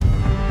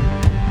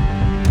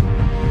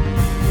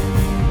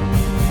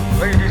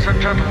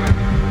and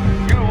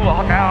gentlemen, you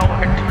are now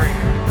entering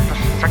the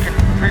Second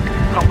Big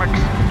Comics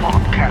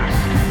Podcast,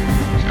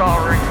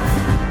 starring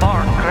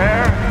Mark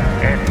Claire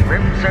and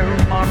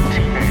Remzo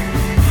Martinez.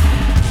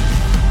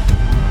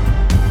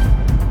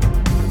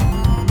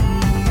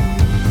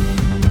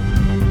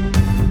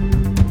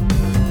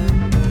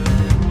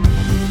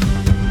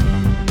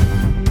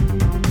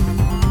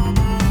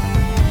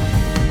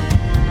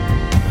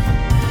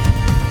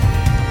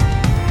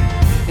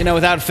 You know,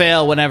 without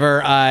fail,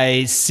 whenever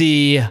I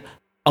see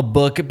a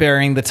book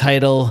bearing the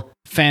title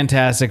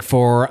Fantastic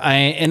Four, I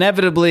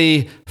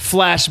inevitably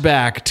flash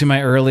back to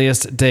my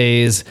earliest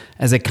days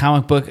as a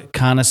comic book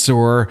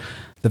connoisseur.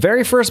 The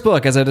very first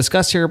book, as I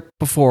discussed here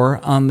before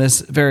on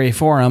this very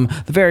forum,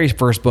 the very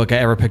first book I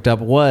ever picked up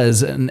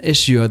was an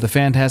issue of the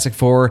Fantastic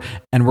Four,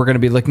 and we're going to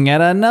be looking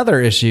at another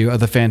issue of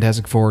the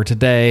Fantastic Four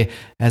today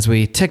as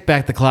we tick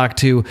back the clock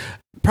to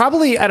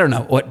probably, I don't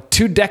know,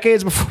 2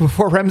 decades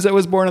before Remzo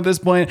was born at this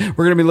point.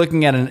 We're going to be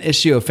looking at an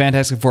issue of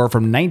Fantastic Four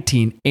from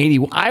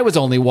 1980. I was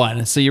only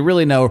 1, so you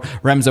really know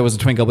Remzo was a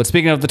twinkle. But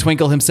speaking of the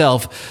twinkle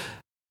himself,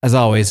 as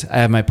always, I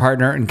have my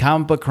partner in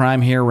comic book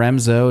crime here,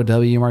 Remzo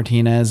W.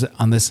 Martinez,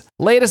 on this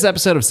latest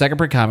episode of Second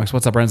Big Comics.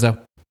 What's up, Remzo?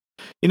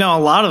 You know, a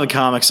lot of the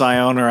comics I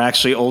own are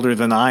actually older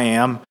than I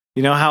am.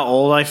 You know how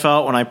old I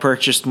felt when I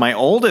purchased my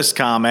oldest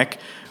comic,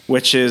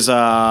 which is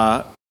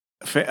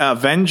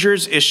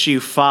Avengers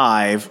issue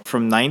 5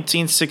 from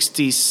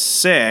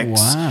 1966.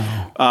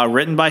 Wow.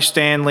 Written by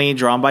Stan Lee,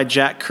 drawn by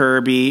Jack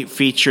Kirby,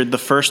 featured the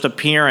first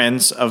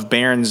appearance of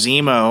Baron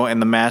Zemo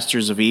and the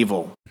Masters of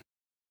Evil.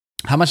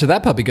 How much did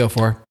that puppy go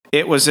for?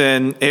 It was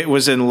in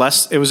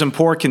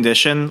poor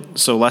condition,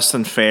 so less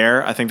than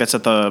fair. I think that's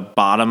at the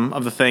bottom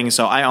of the thing.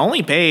 So I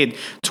only paid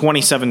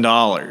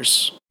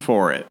 $27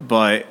 for it,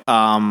 but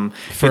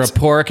for a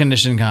poor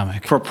condition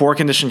comic. For a poor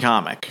condition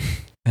comic.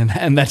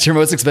 And that's your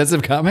most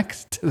expensive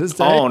comics to this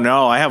day? Oh,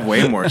 no, I have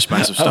way more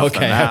expensive stuff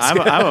than that.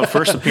 I have a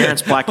first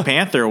appearance Black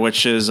Panther,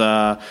 which is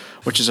a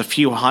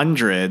few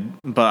hundred,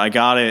 but I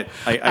got it.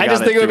 I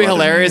just think it would be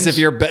hilarious if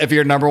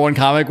your number one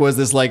comic was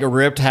this like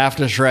ripped half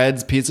to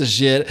shreds piece of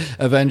shit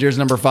Avengers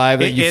number 5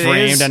 that you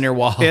framed on your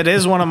wall. It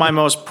is one of my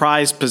most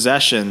prized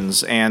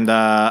possessions, and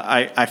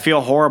I feel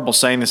horrible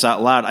saying this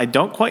out loud. I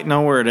don't quite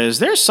know where it is.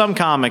 There's some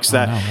comics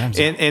that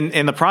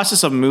in the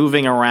process of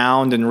moving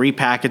around and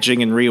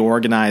repackaging and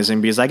reorganizing,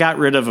 because I got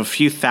rid of a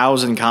few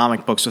thousand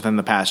comic books within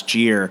the past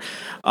year,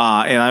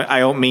 and I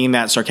don't mean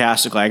that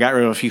sarcastically. I got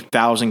rid of a few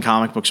thousand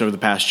comic books over the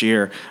past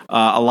year.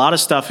 A lot of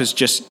stuff has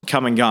just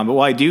come and gone. But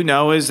what I do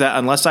know is that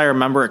unless I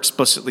remember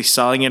explicitly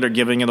selling it or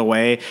giving it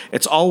away,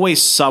 it's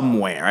always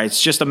somewhere.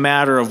 It's just a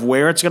matter of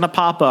where it's going to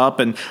pop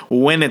up and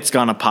when it's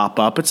going to pop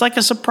up. It's like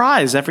a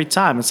surprise every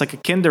time. It's like a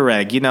Kinder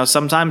Egg. You know,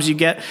 sometimes you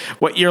get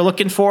what you're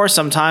looking for.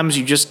 Sometimes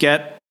you just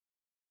get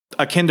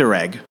a Kinder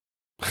Egg.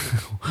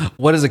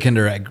 What is a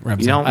Kinder Egg,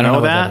 Remzo? You don't I don't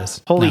know that? What that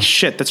is. Holy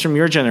shit, that's from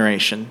your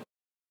generation.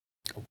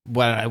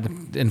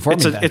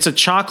 It's a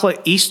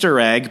chocolate Easter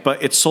egg,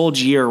 but it's sold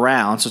year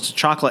round. So it's a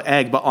chocolate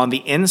egg, but on the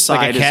inside,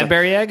 like a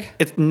Cadbury egg.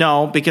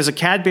 No, because a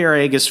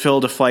Cadbury egg is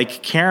filled with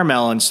like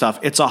caramel and stuff.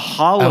 It's a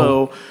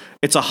hollow. Oh.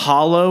 It's a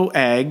hollow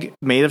egg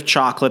made of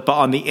chocolate, but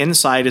on the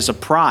inside is a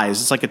prize.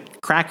 It's like a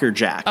Cracker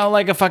Jack. Oh,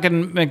 like a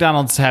fucking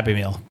McDonald's Happy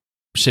Meal.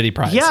 Shitty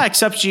prize. Yeah,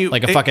 except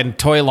like a fucking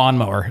toy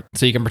lawnmower,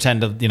 so you can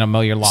pretend to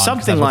mow your lawn.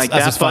 Something like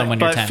that, that's fun when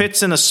you're 10. But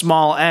fits in a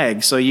small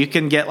egg, so you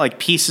can get like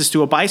pieces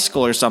to a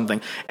bicycle or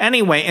something.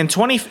 Anyway, in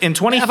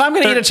 2013, if I'm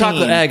going to eat a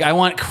chocolate egg, I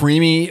want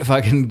creamy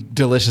fucking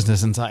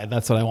deliciousness inside.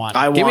 That's what I want.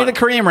 Give me the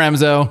cream,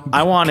 Remzo.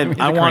 I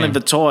wanted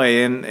the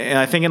toy, and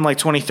I think in like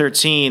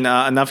 2013,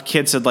 enough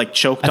kids had like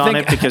choked on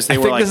it because they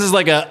were like. This is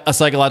like a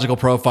psychological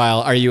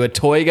profile. Are you a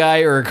toy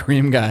guy or a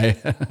cream guy?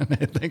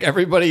 I think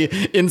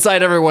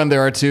inside everyone,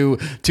 there are two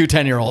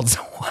 10-year-olds.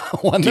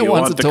 One that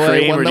wants a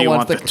toy, one that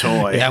wants the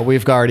toy. Yeah,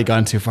 we've already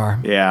gone too far.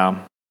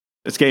 Yeah.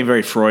 It's getting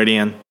very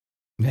Freudian.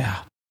 Yeah.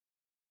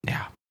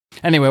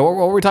 Anyway, what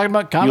were we talking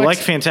about? Comics? You like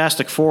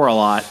Fantastic Four a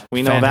lot.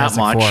 We know that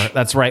much. Four.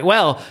 That's right.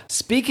 Well,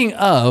 speaking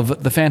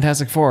of the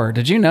Fantastic Four,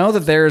 did you know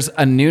that there's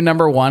a new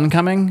number 1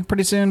 coming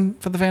pretty soon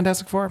for the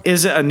Fantastic Four?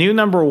 Is it a new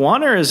number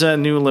 1 or is it a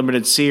new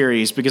limited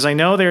series? Because I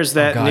know there's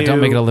that new...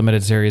 don't make it a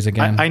limited series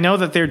again. I know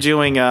that they're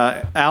doing...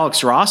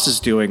 Alex Ross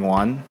is doing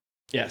one.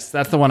 Yes,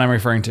 that's the one I'm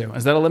referring to.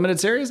 Is that a limited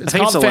series? It's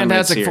called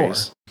Fantastic Four.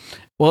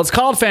 Well, it's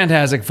called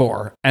Fantastic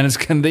Four, and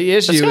the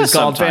issue is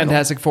called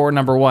Fantastic Four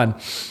number 1.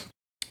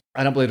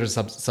 I don't believe there's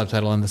a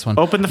subtitle in this one.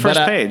 Open the first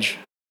page.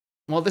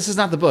 Well, this is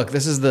not the book.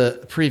 This is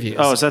the previews.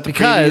 Oh, is that the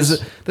because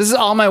previews? This is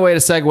all my way to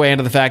segue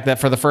into the fact that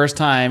for the first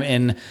time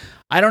in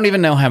I don't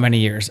even know how many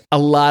years, a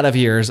lot of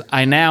years,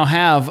 I now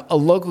have a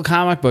local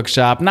comic book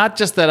shop. Not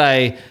just that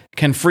I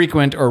can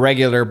frequent or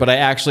regular, but I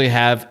actually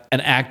have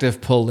an active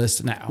pull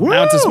list now. Woo!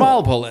 Now it's a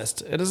small pull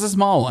list. It is a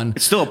small one.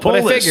 It's still a pull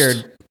list. I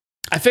figured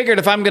I figured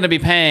if I'm going to be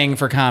paying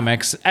for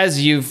comics,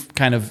 as you've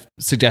kind of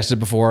suggested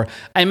before,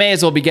 I may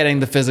as well be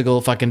getting the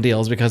physical fucking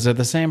deals because they're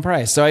the same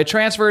price. So I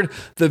transferred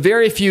the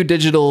very few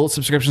digital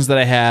subscriptions that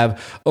I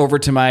have over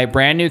to my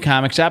brand new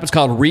comic shop. It's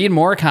called Read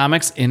More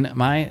Comics in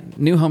my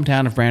new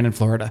hometown of Brandon,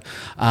 Florida.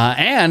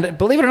 And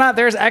believe it or not,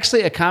 there's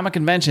actually a comic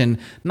convention,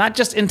 not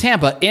just in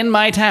Tampa, in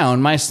my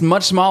town, my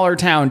much smaller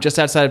town just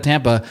outside of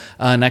Tampa,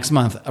 next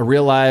month, a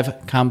real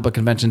live comic book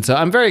convention. So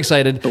I'm very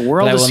excited. The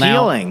world is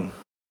healing.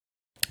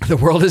 The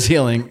world is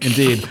healing,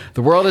 indeed.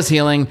 The world is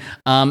healing.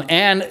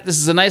 And this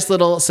is a nice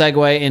little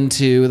segue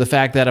into the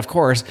fact that, of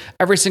course,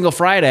 every single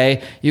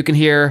Friday, you can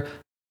hear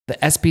the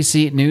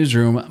SPC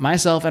Newsroom,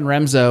 myself and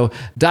Remzo,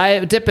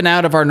 dipping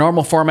out of our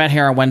normal format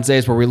here on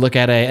Wednesdays where we look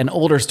at an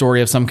older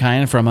story of some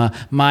kind from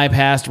my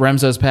past,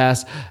 Remzo's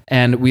past,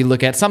 and we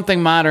look at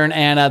something modern.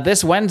 And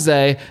this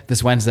Wednesday,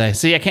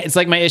 see, I can't, it's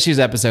like my issues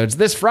episodes.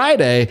 This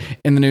Friday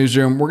in the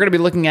Newsroom, we're going to be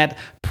looking at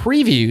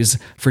previews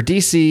for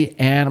DC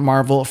and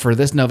Marvel for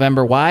this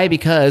November. Why?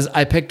 Because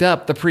I picked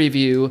up the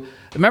preview.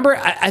 Remember,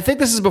 I think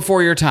this is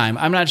before your time.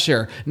 I'm not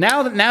sure.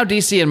 Now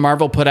DC and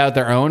Marvel put out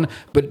their own,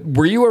 but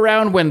were you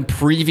around when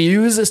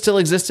Previews still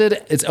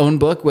existed? Its own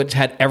book, which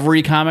had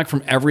every comic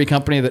from every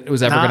company that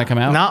was ever going to come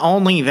out? Not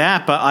only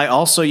that, but I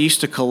also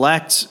used to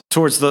collect,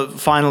 towards the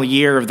final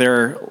year of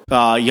their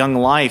young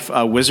life,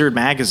 Wizard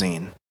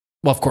magazine.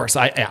 Well, of course,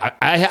 I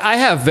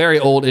have very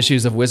old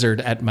issues of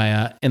Wizard at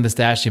my in the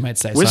stash, you might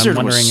say. Wizard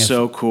was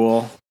so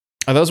cool.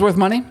 Are those worth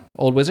money?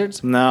 Old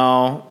Wizards?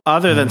 No,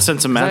 other than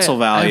sentimental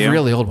value. I have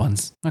really old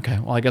ones. Okay,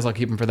 well, I guess I'll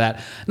keep them for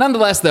that.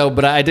 Nonetheless, though,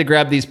 but I did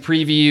grab these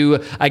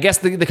preview. I guess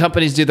the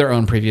companies do their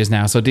own previews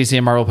now. So DC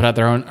and Marvel put out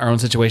their own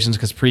situations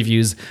because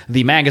Previews,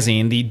 the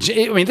magazine,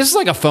 this is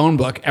like a phone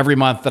book every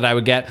month that I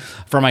would get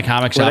from my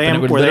comic shop.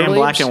 Were they in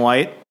black and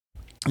white?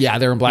 Yeah,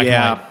 they're in black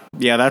and white.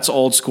 Yeah, that's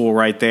old school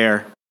right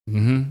there.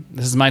 Mm-hmm.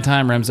 This is my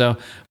time, Remzo.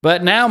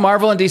 But now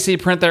Marvel and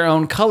DC print their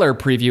own color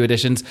preview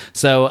editions.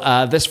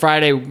 So this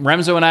Friday,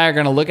 Remzo and I are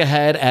going to look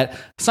ahead at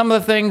some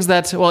of the things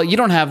that, well, you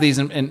don't have these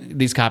in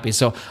these copies.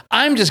 So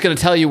I'm just going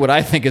to tell you what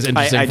I think is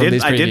interesting from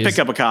these previews. I did pick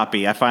up a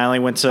copy. I finally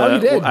went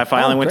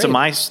to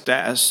my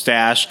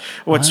stash.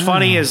 What's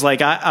funny is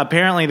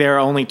apparently there are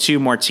only two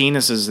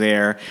Martinez's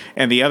there,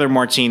 and the other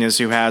Martinez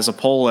who has a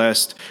pull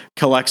list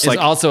collects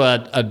also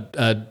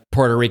a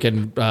Puerto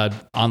Rican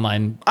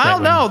online. I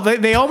don't know.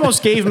 They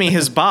almost gave me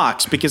his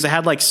box because it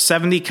had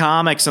 70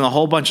 comics and a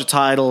whole bunch of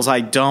titles I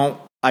don't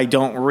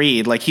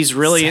read. He's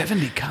really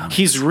 70 comics.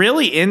 He's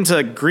really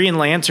into Green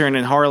Lantern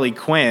and Harley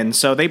Quinn.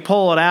 So they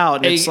pull it out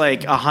and it's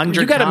 100.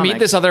 You got to meet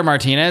this other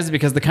Martinez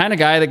because the kind of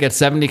guy that gets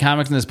 70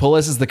 comics in his pull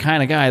list is the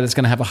kind of guy that's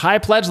going to have a high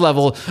pledge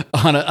level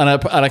on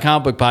a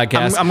comic book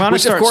podcast. I'm going to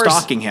start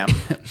stalking him.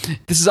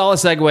 This is all a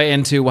segue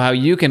into how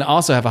you can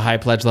also have a high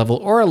pledge level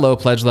or a low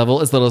pledge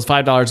level as little as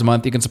 $5 a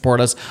month. You can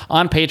support us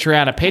on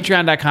Patreon at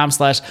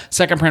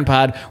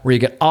patreon.com/secondprintpod, where you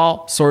get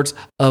all sorts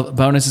of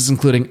bonuses,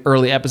 including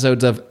early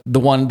episodes of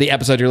the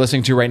episode you're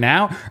listening to right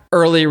now,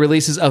 early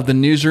releases of the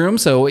Newsroom,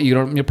 so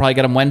you'll probably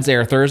get them Wednesday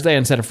or Thursday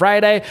instead of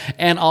Friday,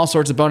 and all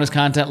sorts of bonus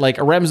content like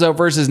Remzo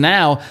versus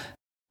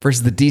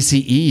the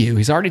DCEU.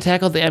 He's already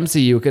tackled the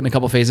MCU in a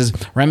couple phases.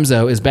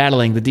 Remzo is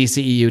battling the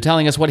DCEU,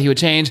 telling us what he would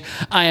change.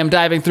 I am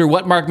diving through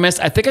what Mark missed.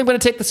 I think I'm going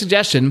to take the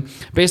suggestion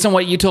based on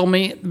what you told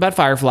me about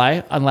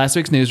Firefly on last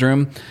week's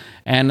Newsroom,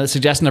 and the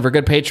suggestion of our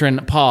good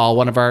patron, Paul,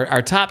 one of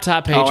our top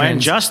patrons. Oh,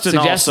 and Justin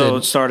also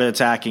started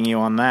attacking you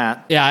on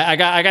that. Yeah, I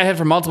got hit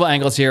from multiple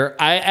angles here.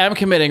 I am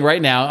committing right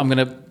now. I'm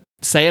going to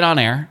say it on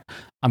air.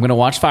 I'm going to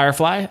watch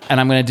Firefly, and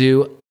I'm going to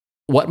do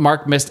what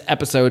Mark missed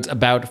episodes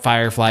about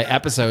Firefly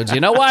episodes. You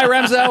know why,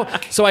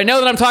 Remzo? So I know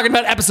that I'm talking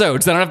about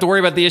episodes. I don't have to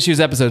worry about the issues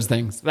episodes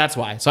things. That's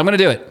why. So I'm going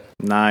to do it.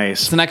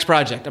 Nice. It's the next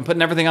project. I'm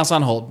putting everything else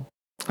on hold.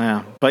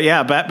 Yeah, but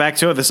yeah, back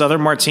to it. This other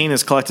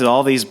Martinez collected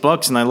all these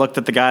books, and I looked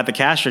at the guy at the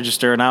cash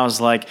register, and I was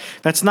like,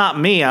 "That's not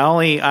me. I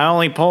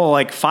only pull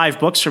 5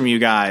 books from you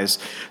guys."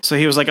 So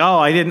he was like, "Oh,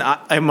 I didn't.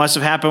 It must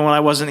have happened when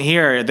I wasn't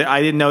here.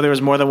 I didn't know there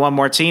was more than one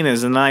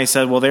Martinez." And then I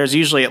said, "Well, there's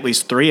usually at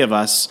least 3 of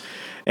us."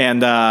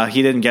 And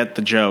he didn't get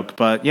the joke.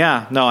 But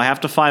yeah, no, I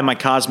have to find my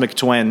cosmic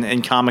twin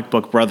in comic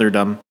book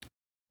brotherdom.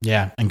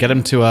 Yeah, and get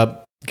him to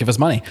give us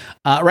money.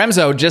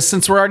 Remzo, just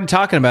since we're already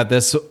talking about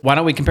this, why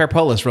don't we compare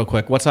pull lists real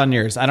quick? What's on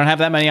yours? I don't have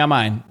that many on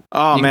mine.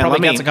 Oh, you man. Probably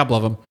gets a couple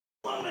of them.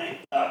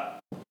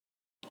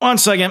 1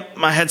 second.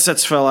 My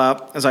headsets fell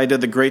out as I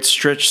did the great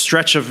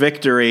stretch of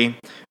victory.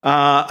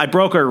 I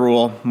broke a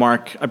rule,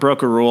 Mark. I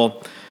broke a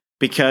rule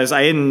because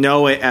I didn't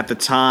know it at the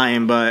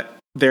time, but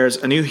there's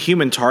a new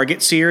Human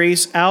Target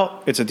series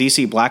out. It's a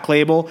DC Black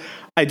Label.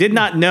 I did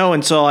not know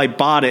until I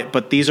bought it,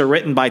 but these are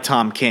written by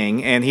Tom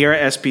King. And here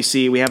at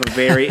SPC, we have a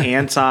very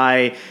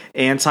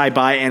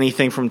anti-buy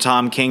anything from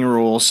Tom King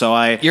rule.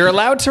 So You're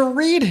allowed to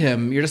read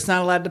him. You're just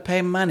not allowed to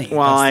pay money.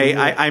 Well,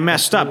 I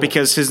messed up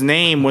because his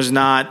name was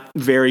not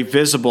very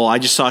visible. I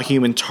just saw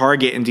Human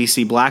Target in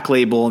DC Black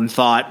Label and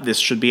thought this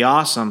should be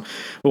awesome.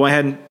 We went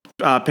ahead and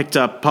picked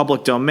up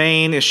Public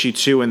Domain, issue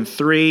 2 and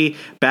 3,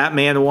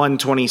 Batman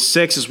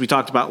 126, as we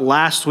talked about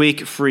last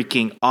week,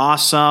 freaking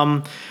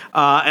awesome.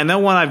 And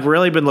then one I've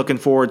really been looking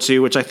forward to,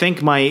 which I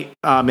think might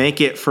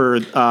make it for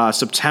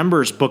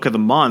September's book of the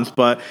month,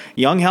 but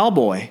Young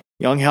Hellboy.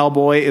 Young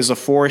Hellboy is a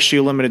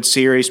 4-issue limited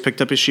series. Picked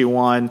up issue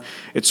 1.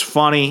 It's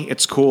funny.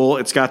 It's cool.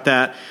 It's got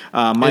that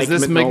Mike. Is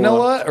this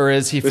Mignola or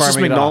is he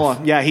farming it off?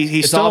 Yeah,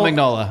 he's still all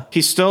Mignola.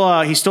 He's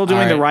still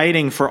doing the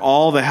writing for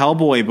all the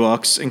Hellboy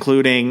books,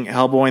 including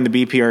Hellboy and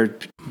the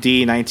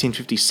BPRD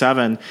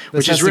 1957,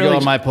 which is really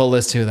on my pull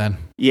list too. Then.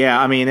 Yeah,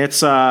 I mean,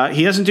 it's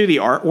he doesn't do the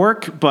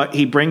artwork, but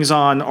he brings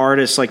on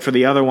artists. Like for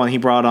the other one, he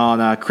brought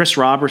on Chris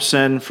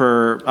Robertson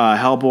for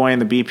Hellboy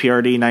and the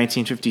BPRD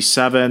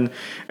 1957,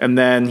 and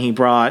then he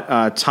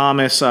brought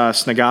Thomas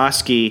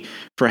Snagosky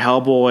for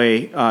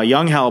Hellboy,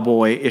 Young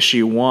Hellboy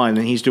issue 1,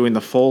 and he's doing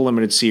the full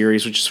limited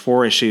series, which is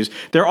 4 issues.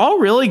 They're all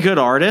really good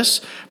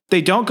artists.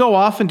 They don't go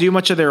off and do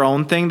much of their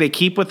own thing. They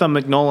keep with a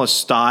Mignola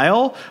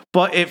style,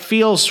 but it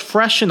feels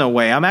fresh in a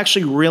way. I'm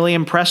actually really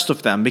impressed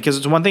with them because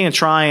it's one thing to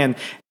try and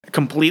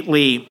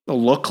completely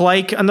look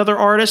like another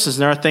artist. It's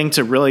another thing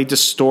to really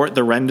distort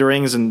the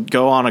renderings and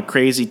go on a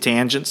crazy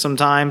tangent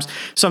sometimes.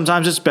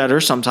 Sometimes it's better,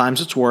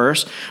 sometimes it's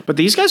worse. But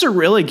these guys are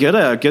really good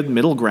at a good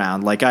middle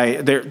ground. Like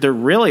they're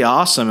really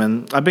awesome.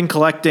 And I've been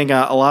collecting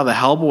a lot of the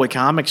Hellboy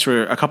comics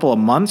for a couple of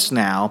months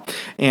now,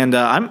 and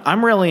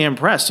I'm really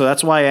impressed. So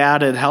that's why I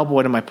added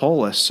Hellboy to my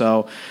pull list.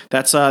 So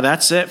that's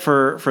it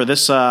for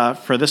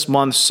this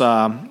month's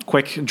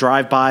quick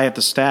drive by at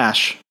the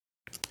stash.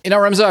 You know,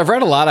 Remzo, I've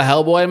read a lot of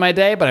Hellboy in my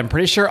day, but I'm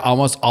pretty sure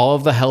almost all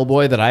of the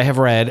Hellboy that I have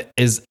read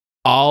is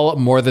all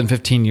more than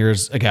 15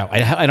 years ago.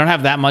 I don't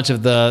have that much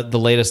of the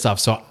latest stuff,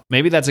 so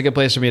maybe that's a good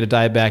place for me to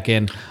dive back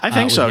in. I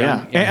think so,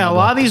 yeah. And a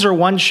lot of these are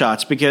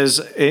one-shots because,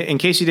 in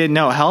case you didn't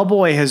know,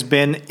 Hellboy has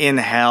been in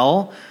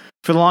hell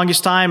for the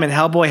longest time, and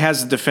Hellboy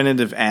has a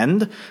definitive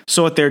end.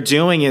 So what they're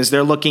doing is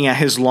they're looking at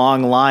his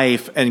long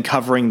life and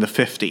covering the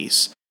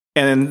 50s.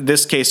 And in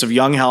this case of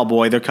Young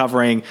Hellboy, they're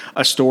covering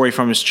a story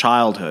from his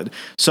childhood.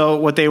 So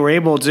what they were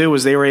able to do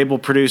was they were able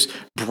to produce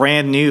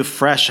brand new,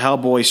 fresh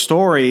Hellboy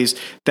stories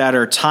that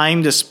are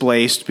time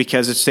displaced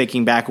because it's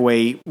taking back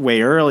way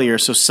earlier.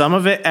 So some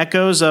of it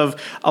echoes of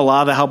a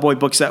lot of the Hellboy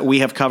books that we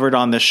have covered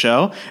on this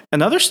show.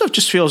 And other stuff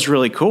just feels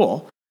really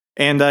cool.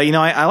 And,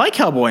 I like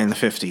Hellboy in the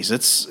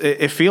 50s.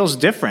 It feels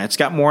different. It's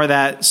got more of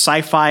that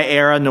sci-fi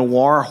era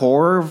noir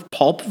horror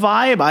pulp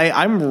vibe.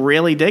 I'm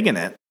really digging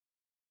it.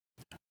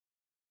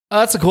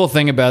 That's a cool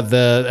thing about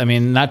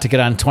not to get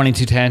on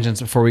 22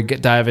 tangents before we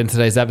dive into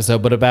today's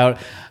episode, but about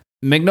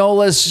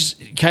Mignola's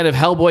kind of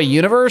Hellboy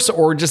universe,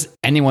 or just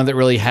anyone that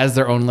really has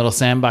their own little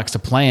sandbox to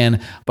play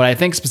in. But I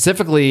think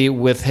specifically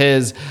with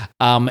his,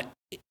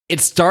 it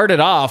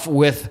started off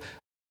with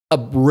a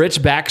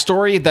rich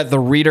backstory that the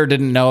reader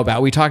didn't know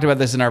about. We talked about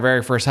this in our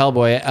very first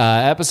Hellboy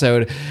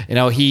episode. You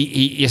know,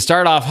 you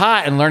start off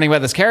hot and learning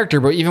about this character,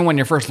 but even when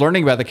you're first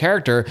learning about the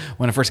character,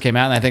 when it first came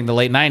out in, I think, the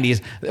late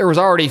 90s, there was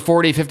already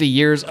 40, 50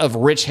 years of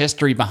rich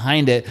history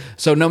behind it.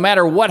 So no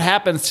matter what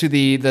happens to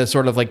the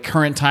sort of like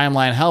current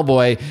timeline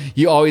Hellboy,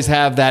 you always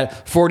have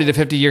that 40 to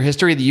 50 year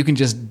history that you can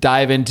just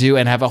dive into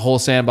and have a whole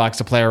sandbox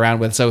to play around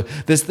with. So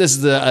this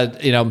is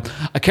a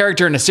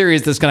character in a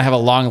series that's going to have a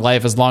long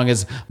life as long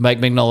as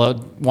Mike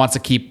Mignola wants to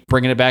keep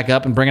bringing it back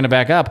up.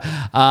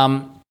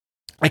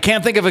 I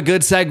can't think of a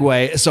good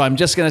segue, so I'm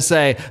just going to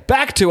say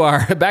back to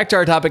our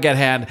topic at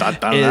hand.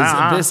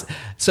 Is this?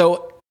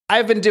 So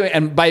I've been doing,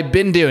 and by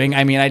been doing,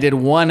 I mean I did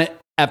one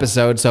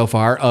episode so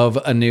far of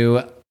a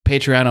new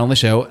Patreon only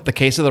show, The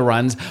Case of the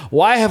Runs.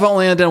 Why have I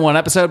only done one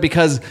episode?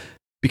 Because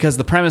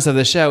the premise of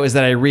the show is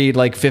that I read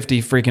like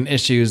 50 freaking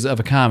issues of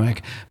a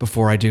comic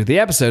before I do the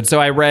episode. So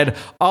I read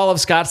all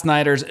of Scott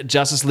Snyder's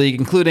Justice League,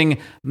 including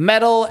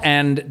metal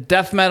and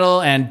death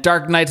metal and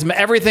Dark Knights,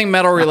 everything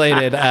metal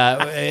related,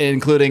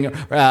 including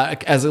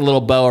as a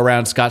little bow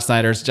around Scott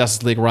Snyder's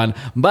Justice League run.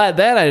 But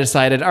then I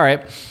decided, all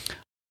right,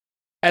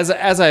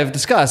 as I've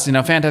discussed,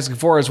 Fantastic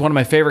Four is one of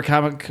my favorite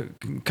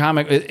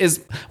comic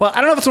is, well,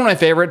 I don't know if it's one of my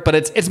favorite, but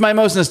it's my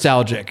most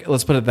nostalgic.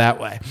 Let's put it that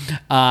way.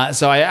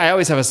 So I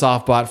always have a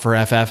soft spot for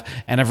FF,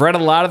 and I've read a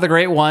lot of the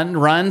great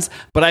runs,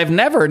 but I've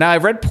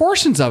read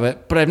portions of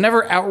it, but I've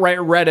never outright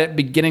read it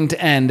beginning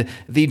to end,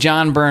 the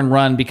John Byrne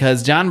run,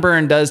 because John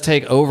Byrne does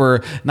take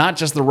over not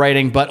just the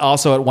writing, but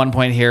also at one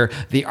point here,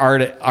 the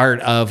art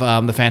of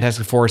the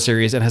Fantastic Four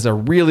series, and has a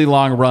really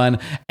long run.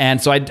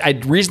 And so I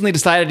recently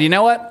decided, you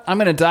know what? I'm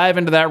going to dive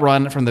into that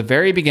run from the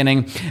very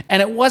beginning.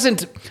 And it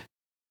wasn't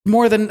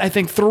more than, I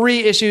think, 3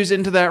 issues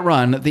into that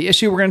run, the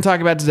issue we're going to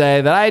talk about today,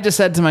 that I just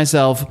said to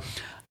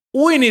myself,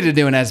 we need to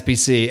do an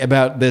SBC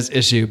about this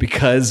issue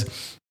because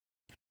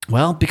you're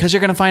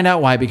going to find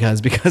out why.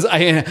 Because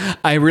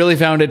I really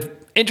found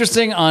it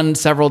interesting on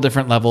several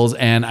different levels,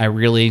 and I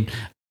really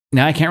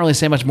Now, I can't really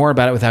say much more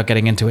about it without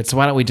getting into it. So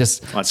why don't we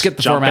just skip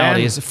the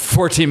formalities,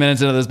 14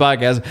 minutes into this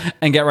podcast,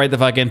 and get right the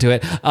fuck into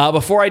it.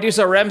 Before I do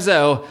so,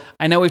 Remzo,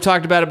 I know we've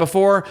talked about it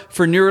before.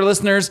 For newer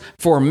listeners,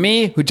 for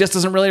me, who just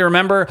doesn't really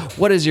remember,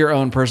 what is your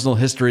own personal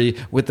history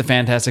with the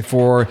Fantastic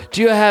Four?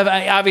 Do you have,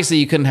 obviously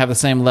you couldn't have the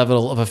same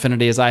level of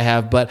affinity as I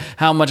have, but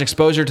how much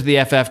exposure to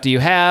the FF do you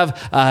have?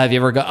 Have you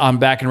ever gone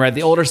back and read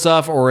the older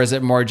stuff, or is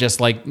it more just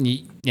like,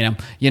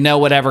 you know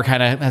whatever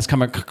kind of has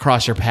come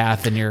across your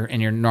path in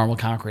your normal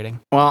comic reading?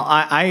 Well,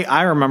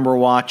 I remember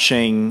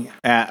watching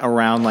at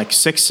around like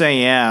 6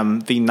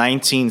 a.m. the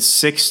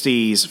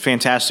 1960s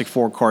Fantastic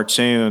Four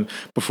cartoon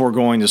before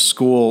going to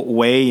school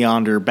way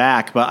yonder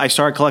back. But I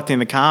started collecting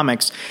the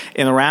comics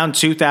in around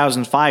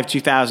 2005,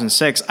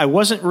 2006. I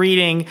wasn't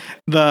reading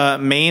the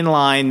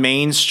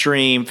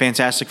mainstream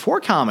Fantastic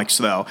Four comics,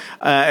 though.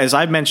 As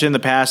I've mentioned in the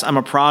past, I'm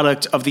a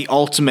product of the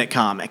Ultimate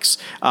comics,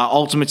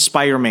 Ultimate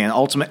Spider-Man,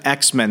 Ultimate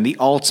X-Men, the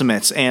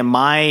Ultimates. And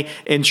my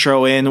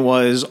intro in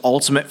was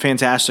Ultimate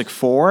Fantastic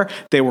Four.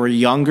 They were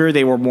younger.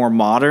 They were more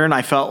modern.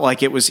 I felt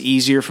like it was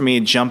easier for me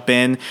to jump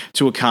in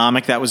to a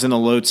comic that was in the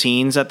low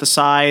teens at the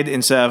side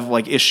instead of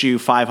like issue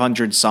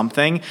 500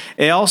 something.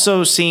 It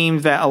also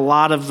seemed that a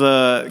lot of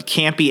the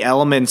campy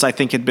elements I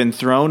think had been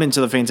thrown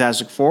into the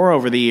Fantastic Four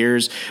over the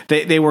years.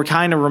 They were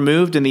kind of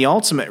removed in the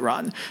Ultimate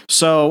run.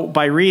 So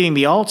by reading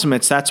the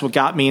Ultimates, that's what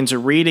got me into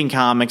reading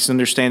comics,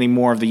 understanding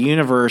more of the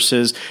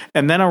universes.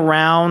 And then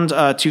around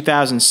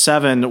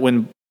 2007,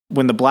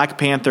 when the Black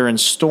Panther and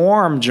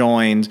Storm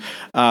joined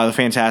the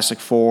Fantastic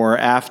Four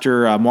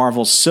after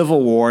Marvel's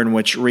Civil War, in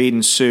which Reed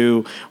and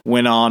Sue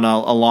went on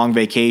a long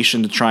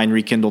vacation to try and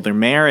rekindle their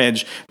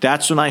marriage,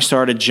 that's when I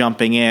started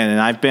jumping in. And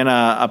I've been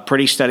a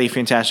pretty steady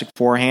Fantastic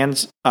Four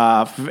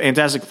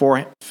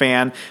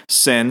fan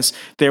since.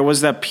 There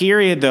was that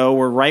period, though,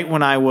 where right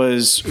when I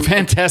was...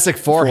 Fantastic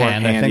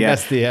Forehand. I think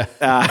that's the...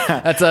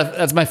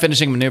 that's my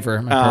finishing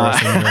maneuver,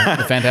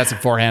 the Fantastic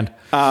Forehand.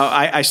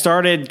 I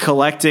started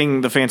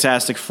collecting the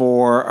Fantastic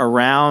Four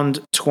around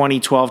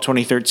 2012,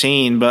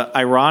 2013, but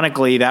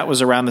ironically, that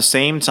was around the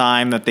same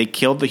time that they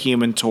killed the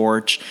Human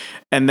Torch.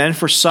 And then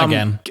for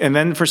some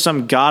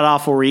god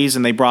awful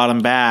reason, they brought him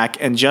back.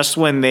 And just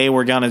when they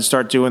were going to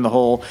start doing the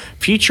whole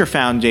Future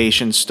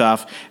Foundation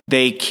stuff,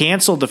 they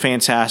canceled the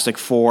Fantastic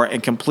Four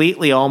and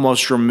completely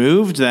almost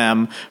removed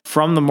them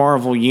from the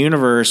Marvel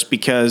Universe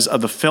because of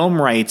the film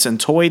rights and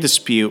toy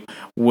dispute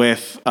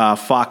with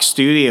Fox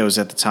Studios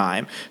at the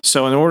time.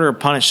 So in order to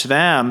punish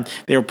them,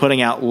 they were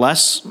putting out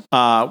less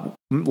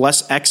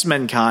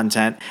X-Men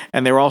content,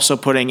 and they were also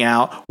putting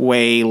out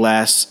way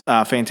less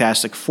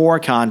Fantastic Four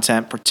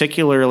content,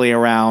 particularly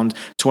around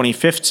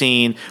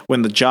 2015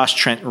 when the Josh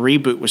Trent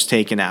reboot was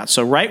taken out.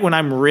 So right when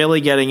I'm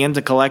really getting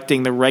into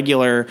collecting the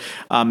regular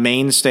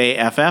mainstay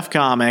FF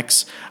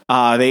comics,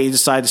 they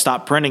decided to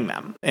stop printing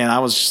them, and I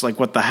was just like,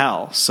 what the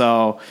hell?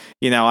 So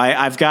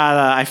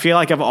I feel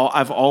like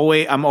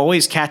I'm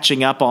always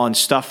catching up on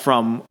stuff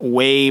from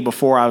way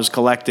before I was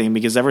collecting,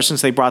 because ever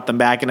since they brought them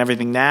back and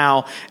everything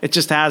now, it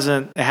just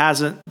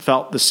hasn't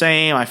felt the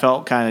same. I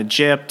felt kind of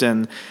gypped,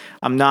 and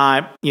I'm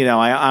not,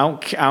 I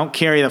don't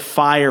carry the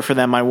fire for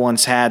them I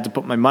once had to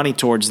put my money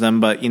towards them.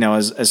 But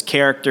as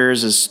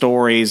characters, as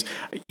stories,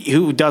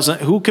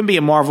 who can be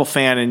a Marvel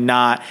fan and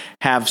not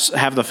have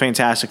the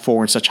Fantastic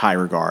Four in such high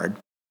regard?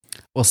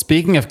 Well,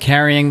 speaking of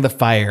carrying the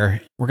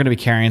fire, we're going to be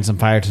carrying some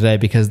fire today,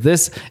 because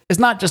this is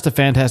not just a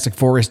Fantastic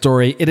Four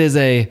story. It's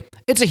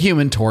a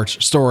Human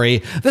Torch story.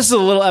 This is a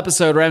little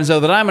episode,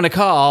 Remzo, that I'm going to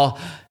call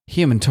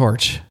Human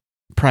Torch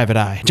Private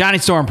Eye. Johnny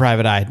Storm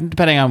Private Eye,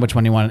 depending on which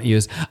one you want to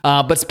use.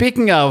 But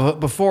speaking of,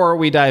 before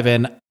we dive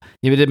in,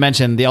 you did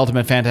mention the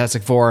Ultimate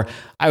Fantastic Four.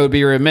 I would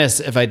be remiss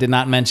if I did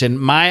not mention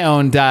my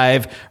own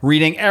dive,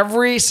 reading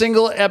every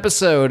single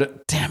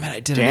episode. Damn it, I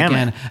did it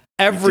again.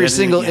 Every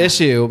single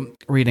issue,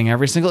 reading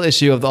every single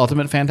issue of the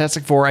Ultimate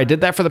Fantastic Four. I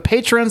did that for the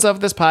patrons of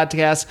this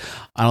podcast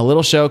on a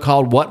little show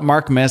called What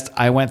Mark Missed.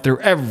 I went through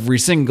every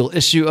single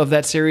issue of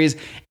that series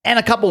and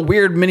a couple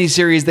weird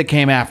miniseries that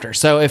came after.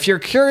 So if you're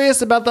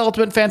curious about the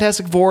Ultimate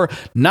Fantastic Four,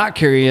 not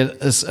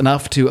curious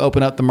enough to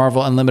open up the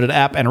Marvel Unlimited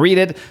app and read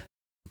it,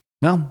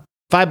 well,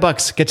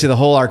 $5 gets you the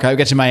whole archive,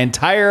 gets you my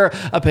entire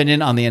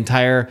opinion on the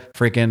entire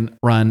freaking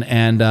run.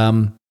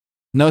 And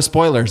no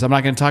spoilers. I'm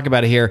not going to talk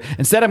about it here.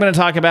 Instead, I'm going to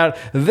talk about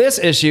this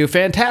issue,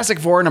 Fantastic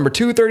Four, number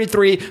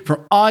 233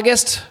 from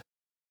August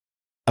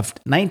of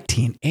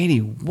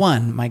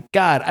 1981. My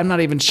God, I'm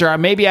not even sure.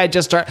 Maybe I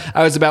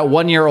was about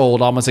 1 year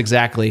old, almost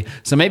exactly.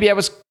 So maybe I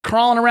was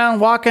crawling around,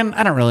 walking.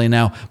 I don't really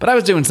know, but I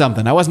was doing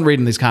something. I wasn't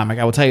reading these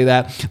comics. I will tell you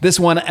that. This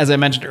one, as I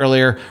mentioned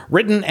earlier,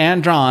 written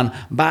and drawn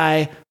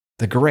by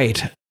the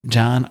great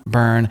John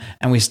Byrne.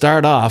 And we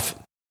start off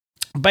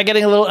by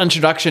getting a little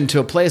introduction to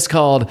a place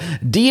called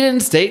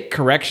Deeden State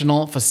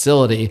Correctional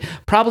Facility.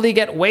 Probably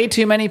get way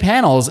too many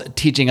panels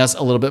teaching us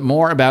a little bit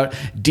more about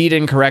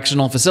Deeden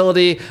Correctional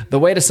Facility. The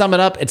way to sum it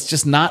up, it's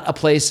just not a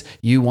place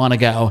you want to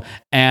go.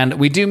 And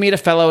we do meet a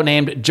fellow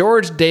named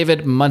George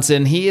David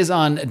Munson. He is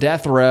on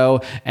death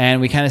row,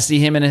 and we kind of see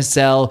him in his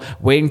cell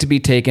waiting to be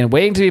taken,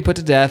 waiting to be put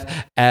to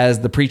death as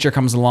the preacher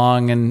comes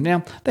along, and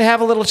they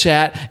have a little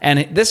chat.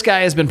 And this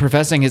guy has been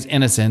professing his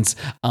innocence,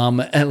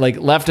 like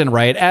left and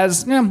right,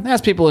 as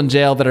people in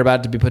jail that are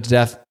about to be put to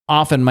death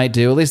often might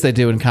do. At least they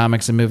do in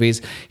comics and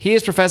movies. He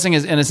is professing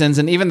his innocence,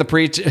 and even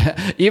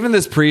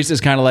this priest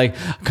is kind of like,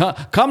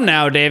 come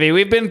now, Davey,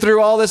 we've been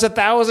through all this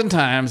 1,000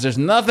 times. There's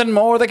nothing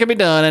more that can be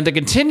done, and to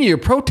continue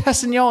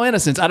protesting your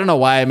innocence. I don't know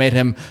why I made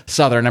him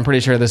Southern. I'm pretty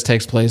sure this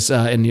takes place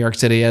in New York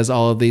City, as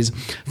all of these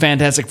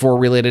Fantastic Four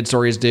related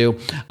stories do.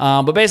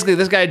 But basically,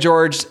 this guy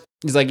George,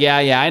 he's like,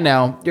 yeah, I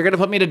know. You're going to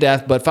put me to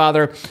death, but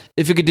Father,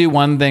 if you could do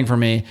one thing for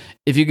me,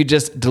 if you could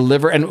just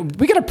deliver. And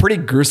we get a pretty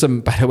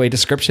gruesome, by the way,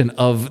 description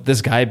of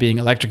this guy being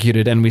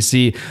electrocuted, and we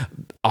see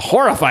a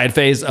horrified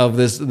face of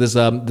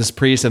this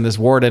priest and this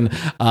warden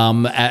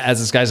as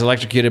this guy's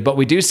electrocuted. But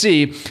we do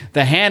see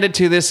that handed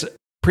to this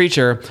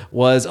preacher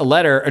was a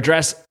letter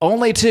addressed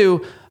only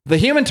to the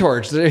Human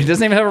Torch. He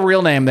doesn't even have a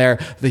real name there.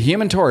 The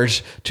Human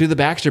Torch to the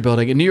Baxter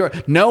Building in New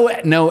York.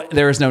 No,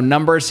 there is no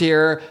numbers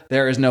here.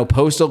 There is no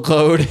postal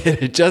code.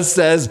 It just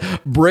says,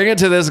 bring it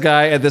to this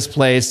guy at this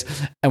place,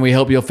 and we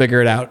hope you'll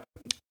figure it out.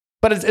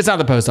 But it's not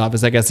the post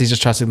office. I guess he's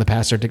just trusting the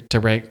pastor to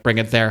bring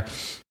it there.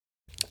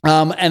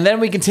 And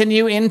then we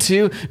continue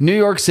into New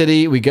York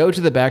City. We go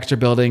to the Baxter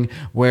Building,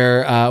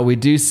 where we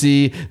do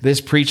see this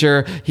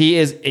preacher. He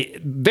is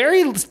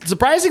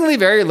surprisingly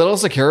very little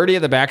security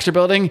at the Baxter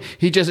Building.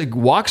 He just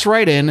walks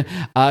right in,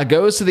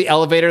 goes to the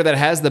elevator that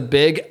has the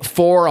big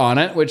 4 on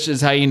it, which is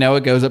how you know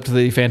it goes up to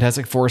the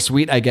Fantastic Four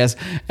suite, I guess.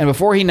 And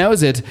before he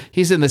knows it,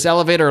 he's in this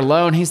elevator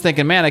alone. He's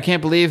thinking, man, I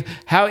can't believe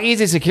how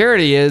easy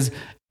security is.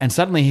 And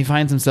suddenly he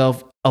finds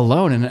himself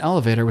alone in an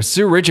elevator with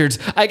Sue Richards.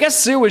 I guess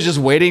Sue was just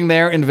waiting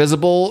there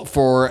invisible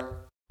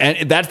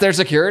and that's their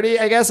security,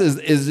 I guess,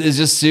 is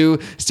just Sue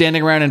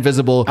standing around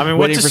invisible. I mean,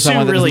 what does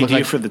Sue really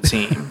do for the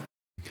team?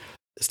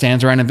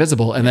 Stands around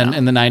invisible, and then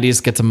in the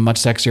 90s gets a much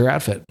sexier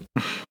outfit.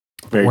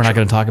 We're not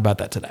going to talk about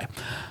that today.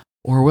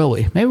 Or will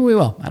we? Maybe we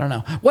will. I don't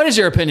know. What is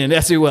your opinion?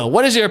 Yes, we will.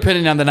 What is your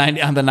opinion on the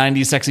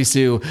 90s sexy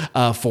Sue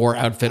 4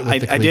 outfit?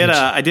 With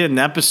I did an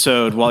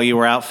episode while you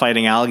were out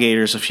fighting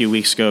alligators a few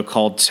weeks ago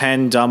called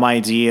 10 Dumb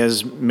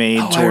Ideas Made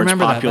Towards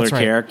Popular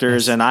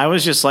Characters. Right. And I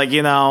was just like,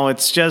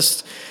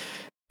 it's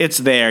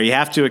there. You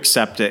have to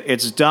accept it.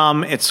 It's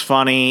dumb. It's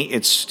funny.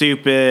 It's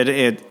stupid.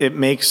 It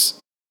makes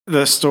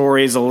the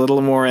stories a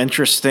little more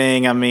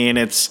interesting. I mean,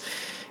 it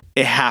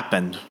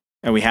happened.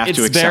 And we have to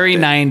accept it. It's very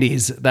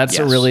 90s. That's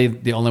really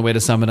the only way to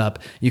sum it up.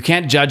 You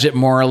can't judge it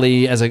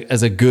morally as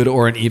a good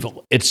or an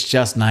evil. It's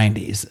just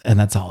 90s, and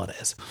that's all it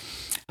is.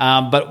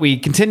 But we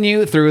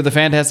continue through the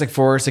Fantastic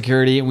Four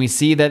security, and we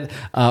see that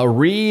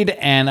Reed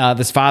and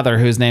this father,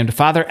 who's named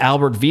Father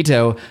Albert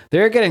Vito,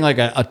 they're getting like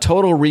a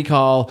total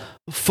recall,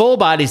 full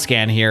body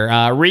scan here.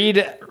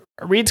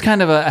 Reed's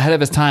kind of ahead of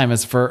his time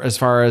as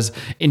far as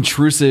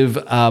intrusive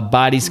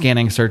body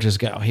scanning searches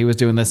go. He was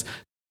doing this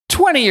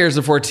 20 years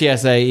before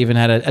TSA even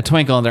had a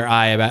twinkle in their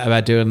eye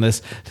about doing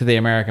this to the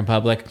American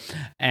public.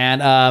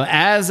 And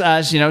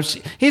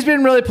he's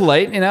been really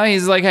polite.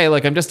 He's like, hey,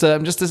 look, I'm just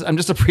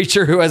a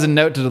preacher who has a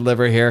note to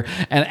deliver here.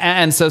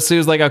 And so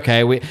Sue's like,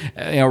 okay,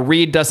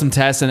 Reed does some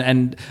tests,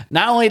 and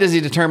not only does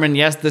he determine,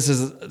 yes, this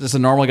is just a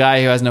normal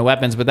guy who has no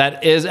weapons, but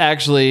that is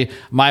actually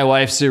my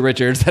wife, Sue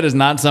Richards. That is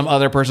not some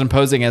other person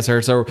posing as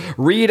her. So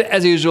Reed,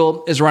 as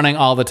usual, is running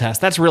all the tests.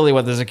 That's really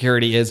what the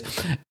security is.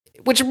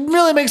 Which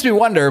really makes me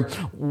wonder,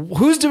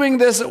 who's doing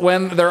this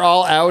when they're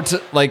all out,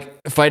 like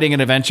fighting an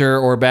adventure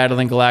or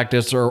battling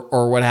Galactus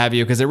or what have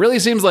you? Because it really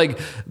seems like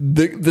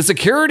the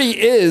security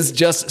is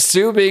just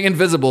Sue being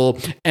invisible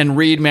and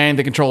Reed manning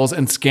the controls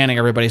and scanning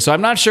everybody. So I'm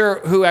not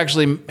sure who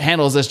actually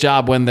handles this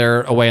job when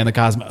they're away in the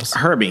cosmos.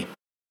 Herbie.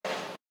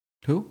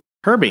 Who?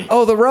 Herbie.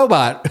 Oh, the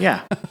robot.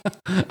 Yeah.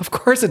 Of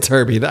course it's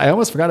Herbie. I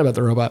almost forgot about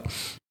the robot.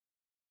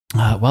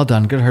 Well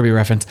done. Good Herbie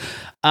reference.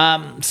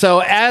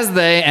 So as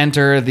they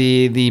enter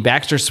the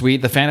Baxter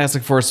suite, the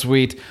Fantastic Four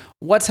suite,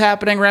 what's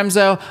happening,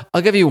 Remzo?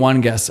 I'll give you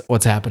one guess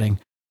what's happening.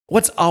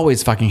 What's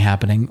always fucking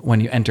happening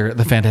when you enter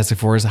the Fantastic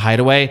Four's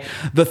hideaway?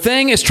 The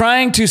Thing is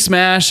trying to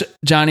smash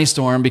Johnny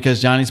Storm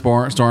because Johnny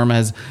Storm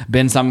has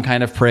been some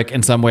kind of prick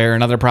in some way or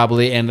another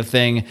probably, and the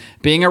Thing,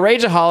 being a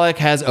rageaholic,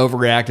 has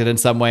overreacted in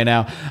some way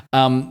now.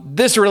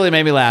 This really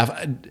made me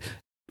laugh.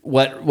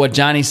 What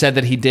Johnny said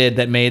that he did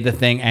that made the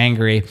Thing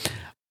angry.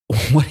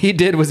 What he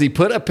did was he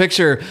put a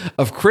picture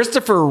of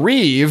Christopher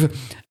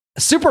Reeve,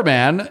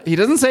 Superman. He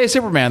doesn't say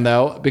Superman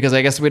though, because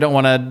I guess we don't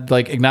want to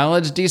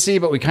acknowledge DC,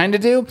 but we kind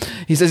of do.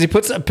 He says he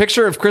puts a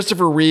picture of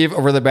Christopher Reeve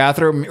over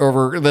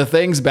the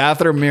Thing's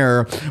bathroom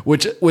mirror,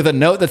 with a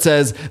note that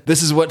says,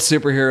 "This is what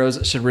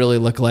superheroes should really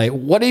look like."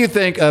 What do you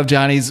think of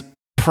Johnny's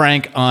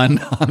prank on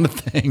the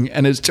thing,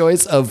 and his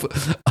choice of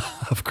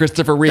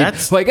Christopher Reeve.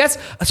 So I guess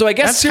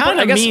that's kind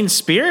of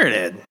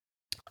mean-spirited.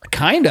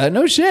 Kinda,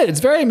 no shit. It's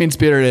very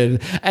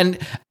mean-spirited. And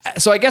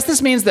so I guess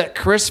this means that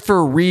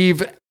Christopher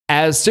Reeve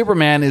as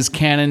Superman is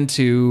canon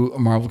to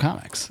Marvel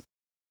Comics.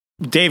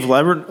 Dave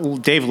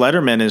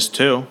Letterman is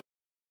too.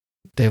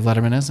 Dave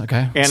Letterman is?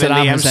 Okay. And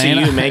Saddam in the Hussein,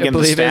 MCU, Megan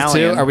Thee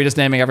Stallion. Are we just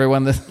naming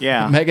everyone?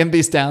 Yeah. Megan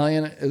Thee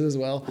Stallion is as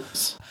well.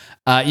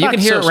 You can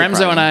hear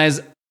Remzo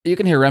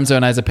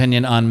and I's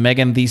opinion on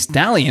Megan Thee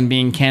Stallion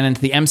being canon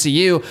to the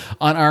MCU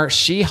on our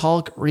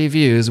She-Hulk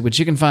reviews, which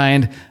you can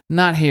find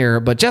not here,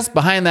 but just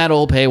behind that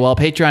old paywall,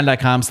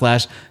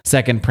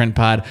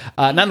 patreon.com/secondprintpod.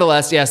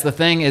 Nonetheless, yes, the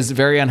Thing is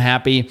very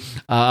unhappy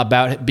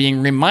about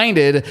being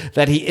reminded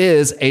that he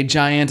is a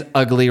giant,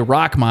 ugly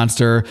rock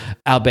monster,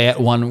 albeit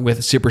one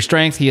with super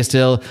strength. He is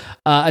still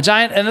a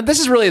giant, and this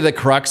is really the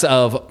crux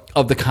of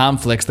the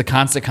conflicts, the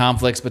constant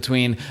conflicts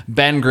between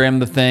Ben Grimm,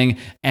 the Thing,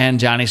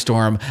 and Johnny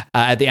Storm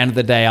at the end of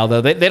the day,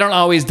 although they don't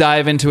always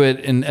dive into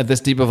it at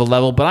this deep of a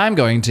level, but I'm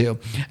going to.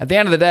 At the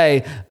end of the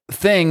day,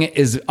 Thing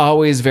is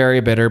always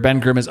very bitter. Ben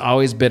Grimm is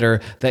always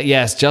bitter that,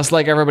 yes, just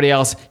like everybody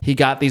else, he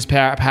got these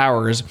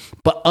powers,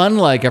 but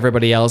unlike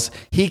everybody else,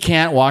 he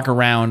can't walk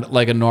around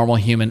like a normal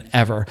human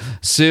ever.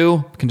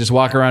 Sue can just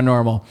walk around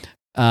normal.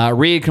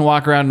 Reed can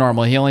walk around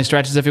normal. He only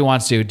stretches if he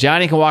wants to.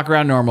 Johnny can walk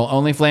around normal.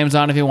 Only flames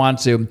on if he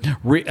wants to.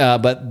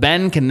 But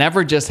Ben can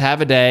never just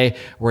have a day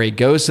where he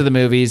goes to the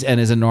movies and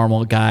is a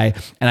normal guy.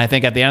 And I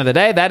think at the end of the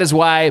day, that is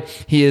why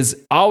he is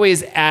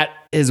always at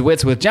his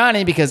wits with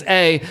Johnny, because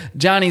A,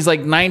 Johnny's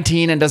like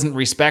 19 and doesn't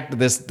respect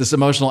this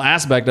emotional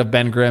aspect of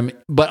Ben Grimm,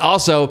 but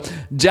also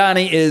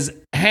Johnny is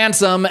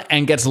handsome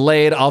and gets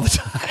laid all the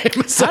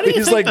time. So how do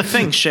you think the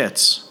Thing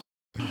shits?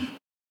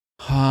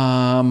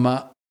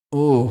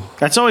 Ooh,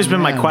 that's always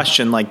been my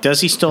question. Like, does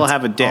he still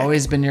have a dick?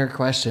 Always been your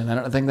question. I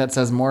don't think that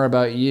says more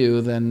about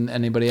you than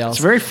anybody else.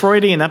 It's a very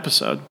Freudian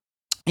episode.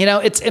 You know,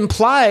 it's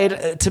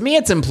implied to me.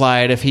 It's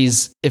implied if he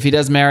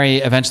does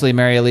eventually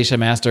marry Alicia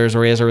Masters,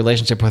 or he has a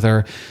relationship with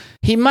her,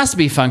 he must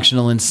be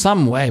functional in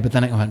some way. But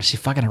then, is she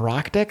fucking a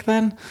rock dick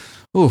then?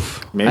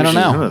 Oof, maybe I don't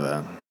know. Into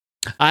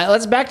that.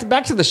 Let's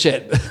back to the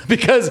shit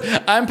because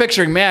I'm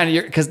picturing, man,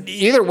 because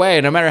either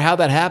way, no matter how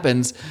that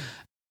happens.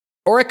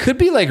 Or it could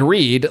be like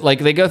Reed, like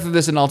they go through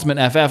this in Ultimate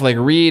FF, like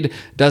Reed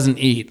doesn't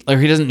eat, like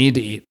he doesn't need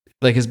to eat.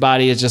 Like his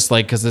body is just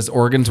like, because his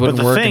organs wouldn't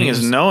work. But the Thing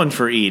is known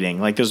for eating,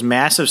 like those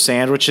massive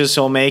sandwiches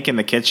he'll make in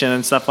the kitchen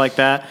and stuff like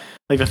that.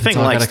 Like the Thing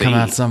likes to come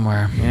out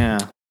somewhere.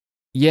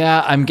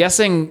 Yeah, I'm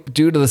guessing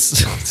due to this,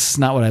 this is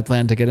not what I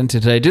planned to get into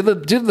today. Due to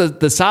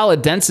the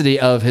solid density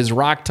of his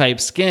rock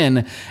type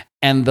skin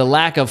and the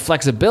lack of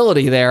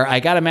flexibility there, I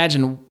gotta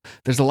imagine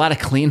there's a lot of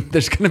clean.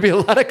 There's going to be a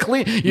lot of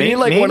clean. Need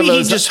like one of those.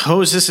 Maybe he just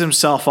hoses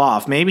himself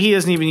off. Maybe he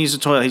doesn't even use the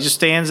toilet. He just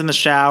stands in the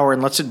shower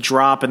and lets it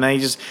drop, and then he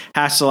just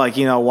has to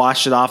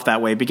wash it off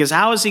that way. Because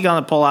how is he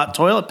going to pull out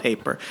toilet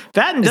paper?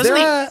 That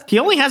and he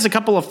only has a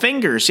couple of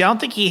fingers. I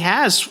don't think he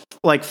has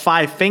like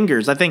 5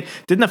 fingers. I think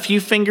didn't a few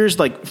fingers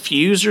like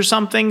fuse or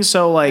something.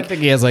 So I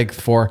think he has like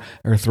 4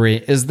 or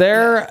 3. Is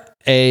there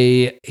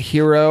a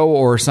hero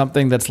or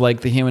something that's like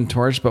the Human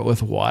Torch but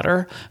with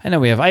water? I know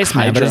we have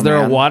Iceman, but is there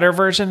a water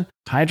version?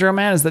 Hydro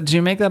Man? Did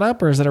you make that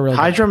up, or is that a real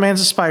Hydro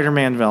Man's a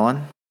Spider-Man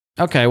villain?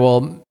 Okay,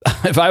 well,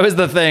 if I was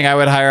the Thing, I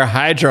would hire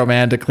Hydro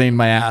Man to clean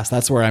my ass.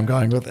 That's where I'm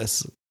going with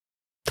this,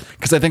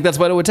 because I think that's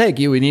what it would take.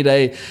 We need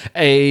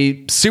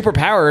a super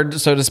powered,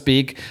 so to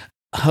speak,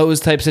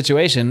 hose type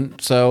situation.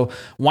 So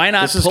why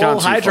not pull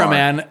Hydro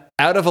Man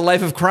out of a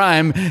life of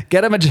crime,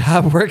 get him a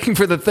job working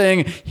for the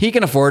Thing? He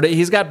can afford it.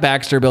 He's got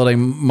Baxter building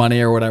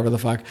money or whatever the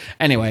fuck.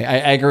 Anyway,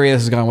 I agree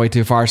this has gone way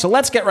too far. So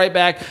let's get right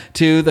back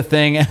to the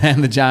Thing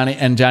and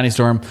Johnny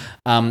Storm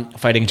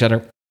fighting each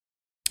other.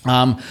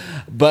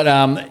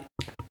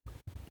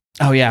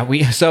 Oh yeah,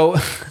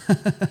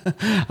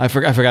 I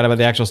forgot about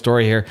the actual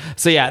story here.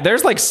 So yeah,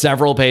 there's like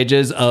several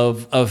pages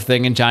of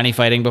Thing and Johnny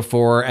fighting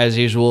before, as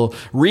usual,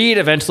 Reed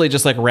eventually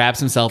just like wraps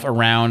himself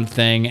around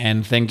Thing,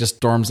 and Thing just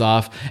storms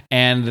off.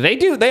 And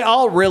they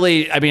all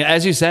really, I mean,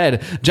 as you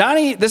said,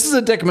 Johnny, this is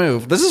a dick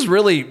move. This is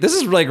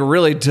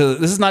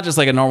not just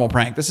like a normal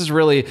prank. This is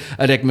really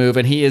a dick move,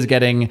 and he is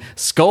getting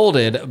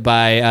scolded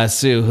by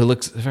Sue, who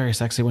looks very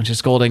sexy when she's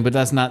scolding, but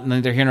that's not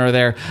neither here nor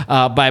there,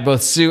 by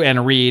both Sue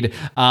and Reed.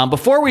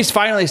 Before we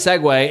finally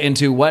segue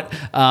into what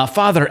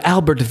Father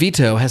Albert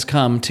Vito has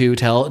come to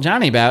tell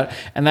Johnny about,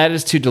 and that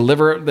is to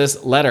deliver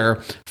this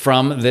letter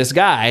from this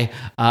guy,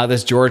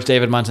 this George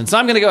David Munson. So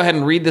I'm going to go ahead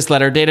and read this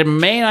letter dated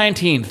May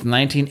 19th,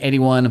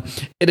 1981.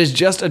 It is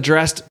just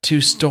addressed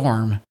to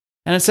Storm.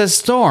 And it says,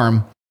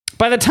 Storm,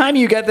 by the time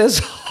you get this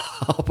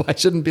I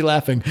shouldn't be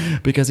laughing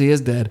because he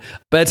is dead.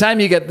 By the time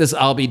you get this,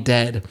 I'll be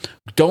dead.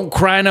 Don't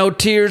cry no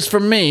tears for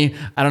me.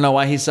 I don't know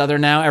why he's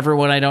Southern now.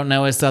 Everyone I don't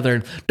know is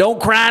Southern.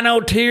 Don't cry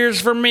no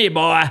tears for me,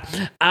 boy.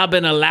 I've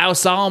been a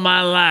louse all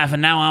my life,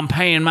 and now I'm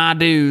paying my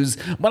dues.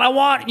 But I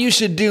want you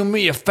should do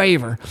me a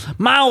favor.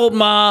 My old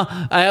ma,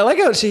 I like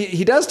how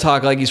he does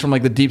talk like he's from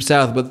like the deep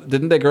South, but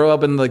didn't they grow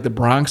up in like the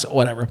Bronx?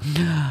 Whatever.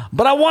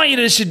 But I want you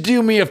to should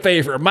do me a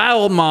favor. My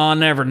old ma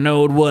never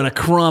knowed what a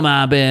crumb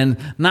I been,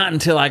 not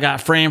until I got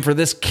framed for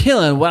this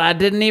killing what I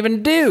didn't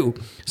even do.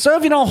 So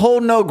if you don't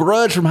hold no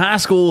grudge from high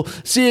school,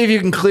 see if you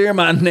can clear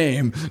my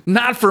name.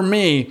 Not for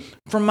me,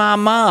 for my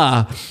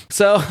ma.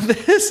 So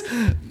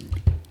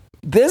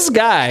this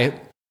guy,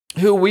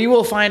 who we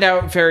will find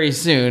out very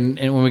soon,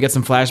 and when we get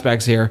some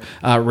flashbacks here,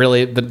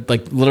 literally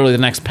the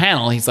next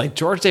panel, he's like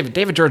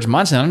David George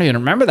Munson. I don't even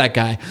remember that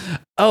guy.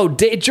 Oh,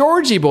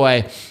 Georgie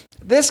boy.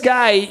 This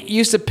guy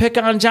used to pick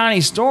on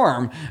Johnny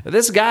Storm.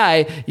 This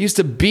guy used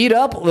to beat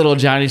up little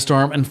Johnny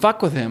Storm and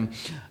fuck with him.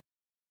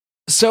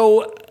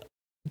 So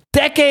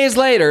decades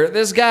later,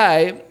 this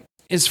guy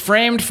is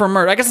framed for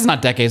murder. I guess it's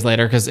not decades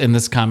later because in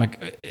this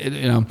comic,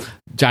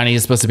 Johnny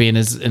is supposed to be in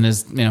his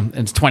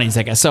 20s,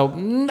 I guess. So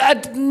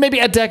maybe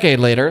a decade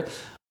later,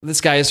 this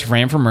guy is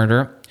framed for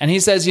murder, and he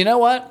says, "You know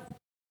what?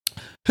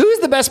 Who's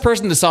the best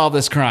person to solve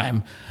this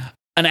crime?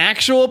 An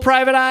actual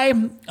private eye?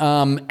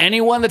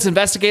 Anyone that's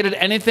investigated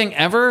anything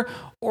ever?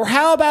 Or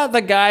how about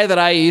the guy that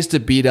I used to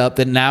beat up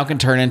that now can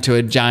turn into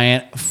a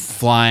giant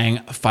flying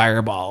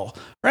fireball?"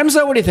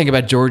 Remso, what do you think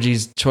about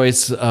Georgie's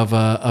choice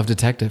of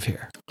detective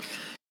here?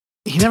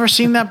 He never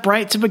seemed that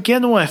bright to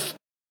begin with.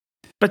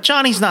 But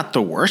Johnny's not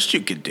the worst you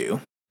could do.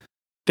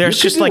 There's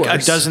just like a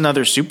dozen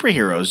other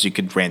superheroes you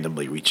could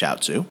randomly reach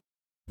out to.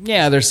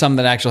 Yeah, there's some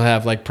that actually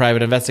have like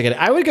private investigating.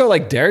 I would go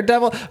like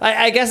Daredevil.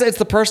 I guess it's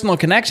the personal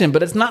connection,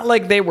 but it's not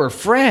like they were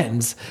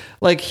friends.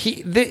 Like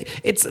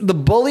it's the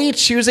bully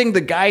choosing the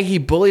guy he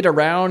bullied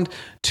around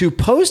to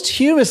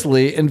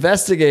posthumously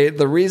investigate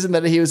the reason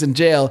that he was in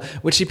jail,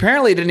 which he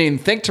apparently didn't even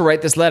think to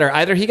write this letter.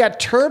 Either he got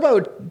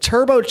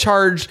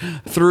turbocharged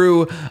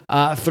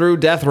through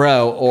death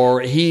row,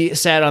 or he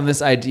sat on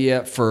this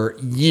idea for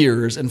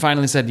years and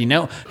finally said, you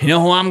know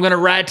who I'm going to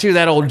write to?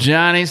 That old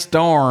Johnny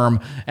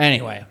Storm.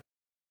 Anyway.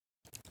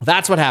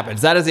 That's what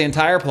happens. That is the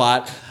entire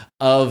plot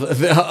of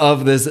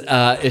this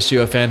issue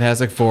of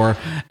Fantastic Four.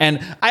 And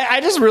I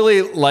just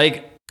really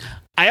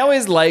I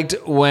always liked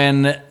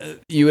when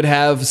you would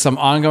have some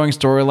ongoing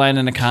storyline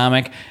in a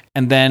comic,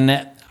 and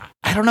then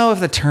I don't know if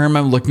the term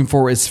I'm looking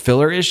for is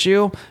filler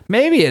issue.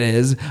 Maybe it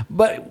is,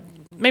 but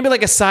maybe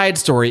like a side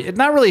story. It's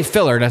not really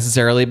filler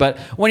necessarily, but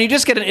when you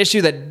just get an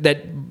issue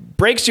that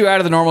breaks you out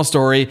of the normal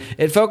story,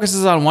 it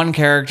focuses on one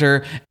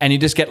character, and you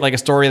just get like a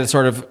story that's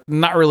sort of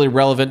not really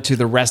relevant to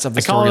the rest of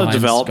the story. I call it a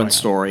development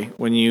story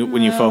when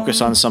you focus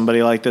on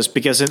somebody like this,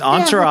 because in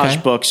Entourage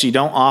books, you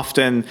don't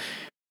often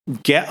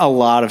get a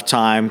lot of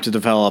time to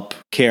develop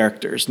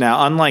characters.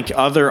 Now, unlike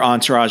other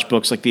Entourage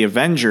books like the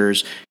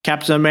Avengers,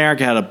 Captain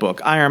America had a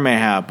book, Iron Man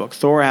had a book,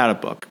 Thor had a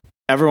book,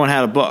 everyone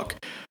had a book,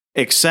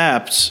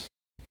 except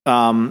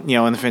in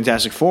the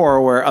Fantastic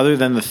Four, where other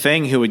than the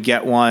Thing, who would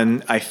get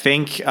one, I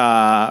think,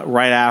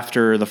 right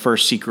after the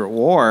first Secret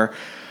War,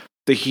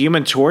 the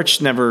Human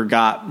Torch never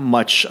got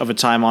much of a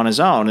time on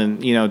his own.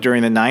 And,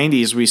 during the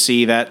 90s, we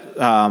see that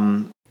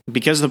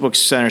because the books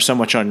center so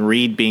much on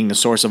Reed being the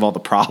source of all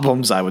the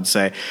problems, I would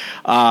say,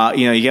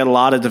 you get a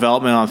lot of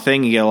development on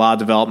Thing, you get a lot of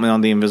development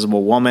on the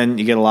Invisible Woman,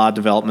 you get a lot of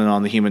development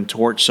on the Human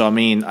Torch. So,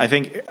 I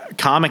think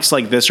comics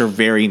like this are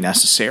very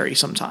necessary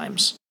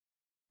sometimes.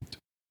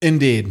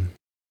 Indeed.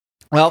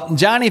 Well,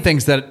 Johnny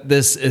thinks that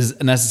this is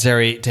a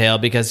necessary tale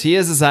because he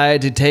has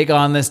decided to take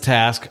on this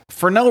task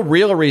for no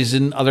real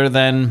reason other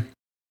than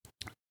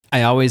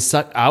I always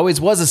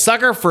was a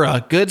sucker for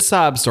a good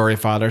sob story,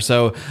 father.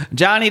 So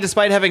Johnny,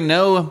 despite having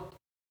no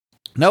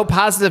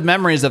positive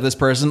memories of this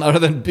person other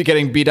than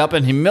getting beat up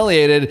and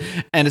humiliated,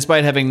 and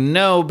despite having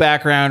no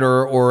background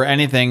or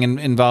anything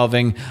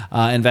involving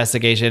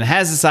investigation,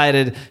 has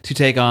decided to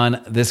take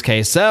on this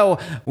case. So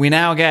we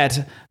now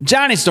get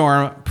Johnny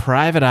Storm,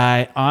 private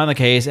eye, on the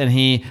case,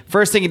 and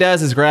first thing he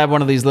does is grab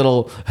one of these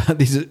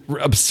these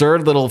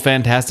absurd little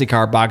Fantastic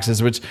Car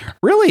boxes, which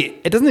really,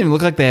 it doesn't even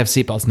look like they have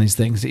seatbelts in these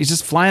things. He's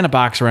just flying a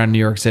box around New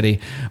York City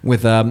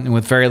with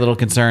very little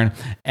concern,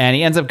 and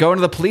he ends up going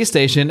to the police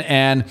station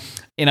and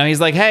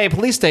he's like, "Hey,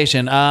 police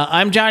station,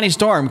 I'm Johnny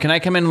Storm. Can I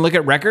come in and look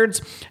at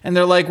records?" And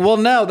they're like, "Well,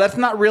 no, that's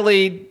not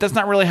really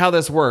how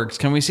this works.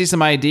 Can we see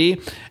some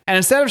ID?" And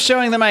instead of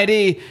showing them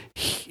ID,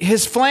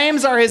 his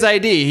flames are his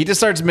ID. He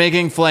just starts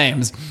making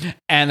flames,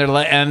 and they're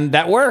like, and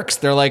that works.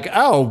 They're like,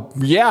 "Oh,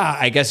 yeah,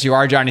 I guess you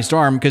are Johnny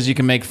Storm because you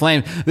can make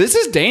flames." This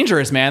is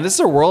dangerous, man. This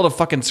is a world of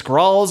fucking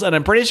Skrulls, and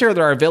I'm pretty sure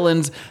there are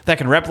villains that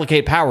can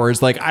replicate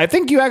powers. Like, I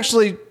think you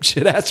actually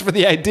should ask for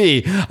the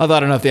ID. Although I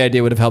don't know if the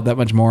ID would have helped that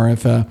much more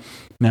if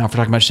now, if we're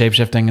talking about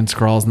shapeshifting and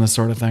Skrulls and this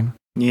sort of thing.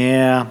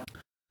 Yeah.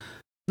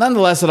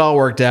 Nonetheless, it all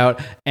worked out.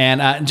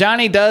 And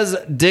Johnny does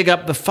dig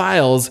up the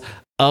files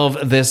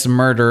of this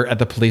murder at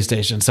the police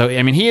station. So,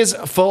 I mean, he is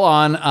full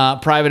on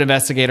private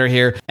investigator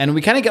here. And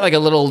we kind of get like a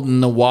little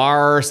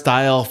noir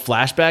style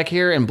flashback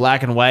here in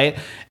black and white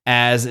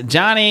as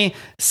Johnny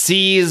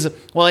sees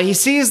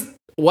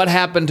what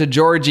happened to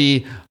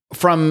Georgie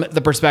from the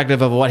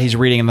perspective of what he's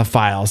reading in the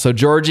file. So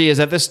Georgie is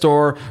at the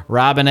store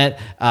robbing it.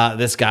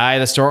 This guy,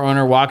 the store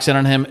owner, walks in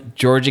on him.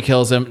 Georgie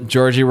kills him.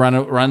 Georgie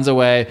runs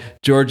away.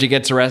 Georgie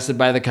gets arrested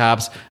by the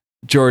cops.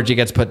 Georgie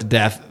gets put to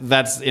death.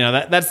 That's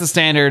the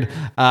standard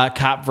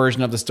cop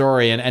version of the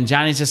story. And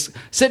Johnny's just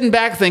sitting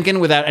back thinking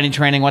without any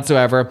training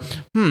whatsoever,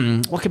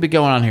 what could be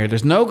going on here?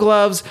 There's no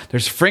gloves.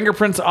 There's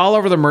fingerprints all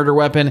over the murder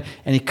weapon.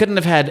 And he couldn't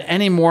have had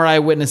any more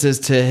eyewitnesses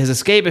to his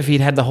escape if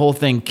he'd had the whole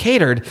thing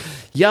catered.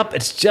 Yup,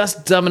 it's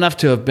just dumb enough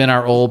to have been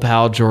our old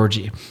pal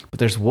Georgie. But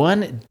there's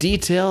one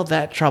detail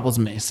that troubles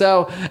me.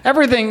 So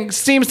everything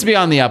seems to be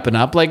on the up and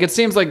up. Like, it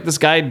seems like this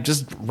guy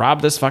just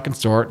robbed this fucking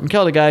store and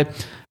killed a guy.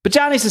 But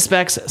Johnny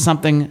suspects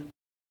something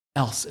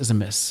else is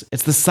amiss.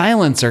 It's the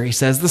silencer, he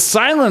says. The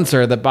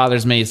silencer that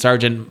bothers me,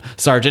 Sergeant,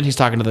 he's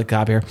talking to the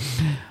cop here.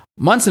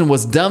 Munson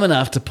was dumb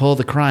enough to pull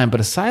the crime,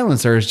 but a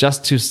silencer is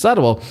just too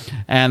subtle.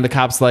 And the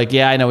cop's like,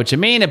 yeah, I know what you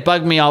mean. It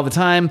bugged me all the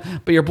time.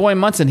 But your boy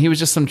Munson, he was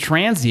just some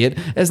transient.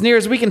 As near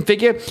as we can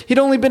figure, he'd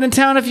only been in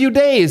town a few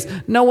days.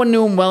 No one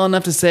knew him well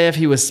enough to say if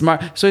he was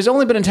smart. So he's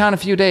only been in town a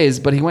few days,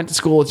 but he went to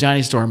school with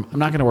Johnny Storm. I'm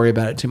not going to worry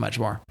about it too much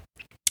more.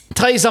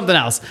 Tell you something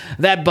else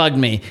that bugged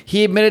me.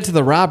 He admitted to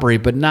the robbery,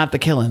 but not the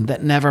killing.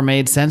 That never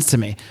made sense to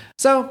me.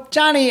 So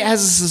Johnny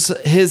has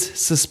his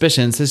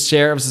suspicions, his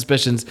share of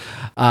suspicions,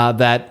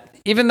 that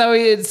even though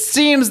it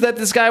seems that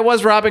this guy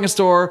was robbing a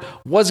store,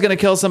 was going to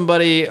kill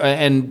somebody,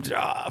 and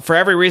for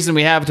every reason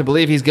we have to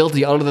believe he's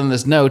guilty other than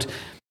this note,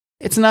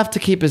 it's enough to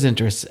keep his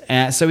interest.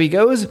 So he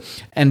goes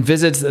and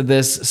visits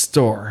this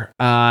store,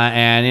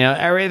 and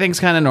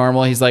everything's kind of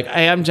normal. He's like,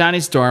 "Hey, I'm Johnny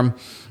Storm."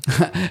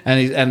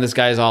 and this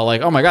guy's all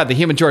like, "Oh my God, the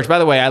Human Torch." By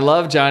the way, I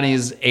love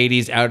Johnny's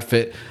 80s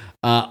outfit.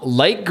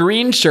 Light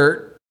green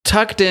shirt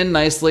tucked in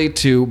nicely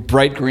to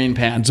bright green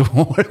pants.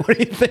 What do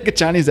you think of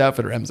Johnny's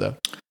outfit, Remzo?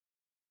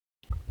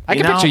 I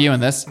can picture you in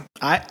this.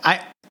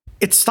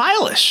 It's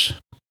stylish.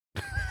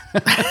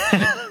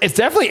 It's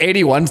definitely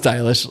 81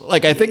 stylish.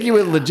 Like, I think you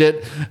would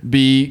legit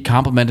be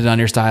complimented on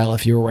your style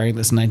if you were wearing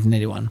this in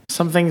 1981.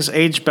 Some things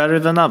age better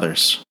than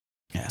others.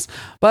 Yes.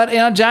 But,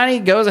 Johnny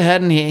goes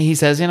ahead and he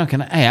says, hey,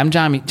 I'm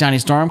Johnny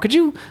Storm. Could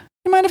you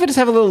mind if I just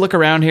have a little look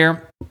around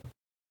here?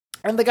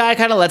 And the guy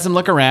kind of lets him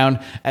look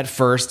around at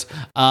first.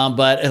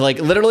 But like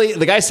literally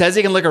the guy says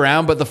he can look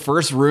around, but the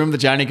first room that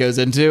Johnny goes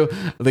into,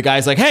 the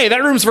guy's like, "Hey,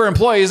 that room's for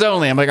employees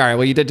only." I'm like, "All right,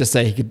 well, you did just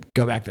say he could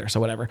go back there. So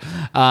whatever."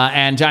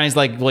 And Johnny's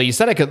like, "Well, you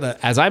said I could,"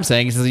 as I'm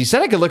saying, he says, "You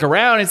said I could look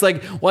around." He's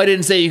like, "Well, I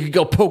didn't say you could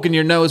go poking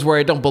your nose where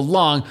I don't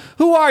belong.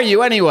 Who are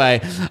you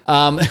anyway?"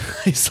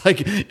 He's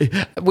like,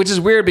 which is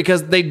weird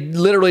because they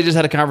literally just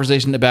had a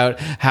conversation about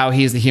how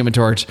he's the Human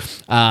Torch.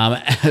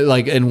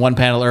 Like in one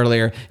panel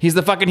earlier, he's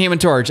the fucking Human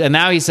Torch. And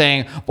now he's saying,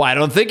 "Well, I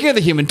don't think you're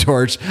the Human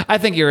Torch. I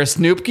think you're a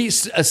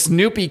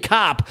Snoopy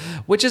cop,"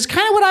 which is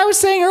kind of what I was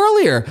saying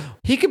earlier.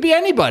 He could be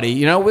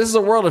anybody. This is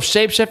a world of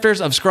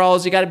shapeshifters, of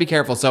Skrulls. You got to be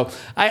careful. So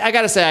I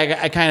got to say,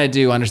 I kind of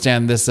do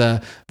understand this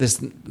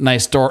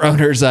nice store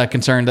owner's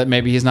concern that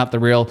maybe he's not the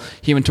real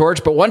Human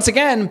Torch. But once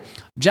again,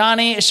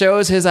 Johnny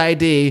shows his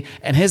ID,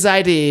 and his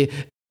ID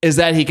is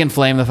that he can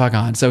flame the fuck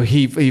on. So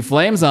he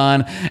flames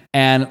on,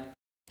 and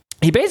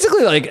he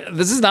basically, like,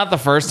 this is not the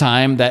first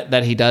time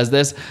that he does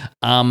this.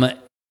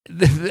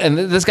 And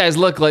this guy's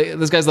like,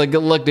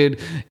 "Look, dude,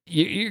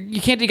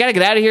 you can't, you gotta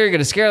get out of here. You're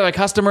gonna scare my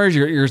customers.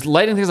 You're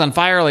lighting things on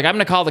fire. Like, I'm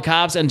gonna call the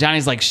cops." And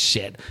Johnny's like,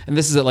 "Shit." And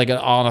this is like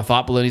all in a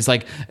thought balloon. He's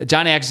like,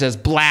 Johnny actually says,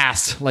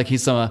 "Blast," like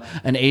he's an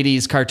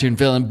 80s cartoon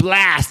villain.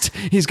 "Blast.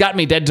 He's got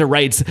me dead to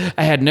rights.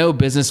 I had no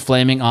business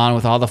flaming on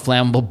with all the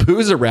flammable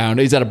booze around."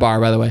 He's at a bar,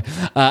 by the way.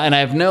 "And I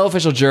have no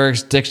official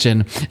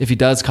jurisdiction. If he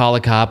does call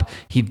a cop,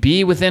 he'd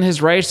be within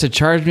his rights to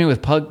charge me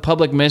with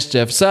public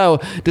mischief." So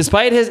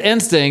despite his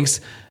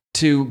instincts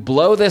to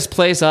blow this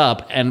place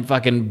up and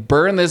fucking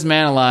burn this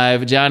man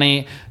alive,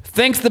 Johnny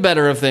thinks the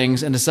better of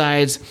things and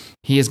decides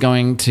he is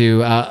going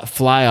to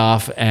fly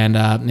off and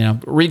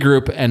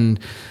regroup and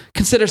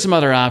consider some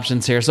other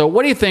options here. So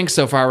what do you think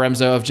so far,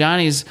 Remzo, of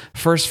Johnny's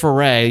first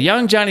foray?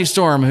 Young Johnny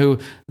Storm, who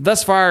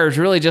thus far is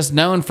really just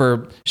known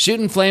for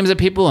shooting flames at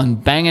people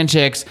and banging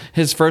chicks,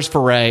 his first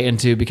foray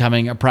into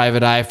becoming a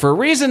private eye for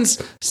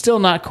reasons still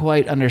not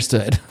quite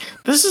understood.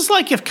 This is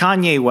like if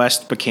Kanye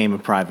West became a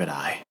private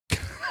eye.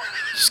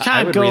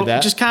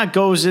 Just kind of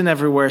goes in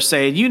everywhere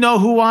saying, "You know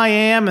who I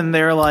am," and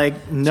they're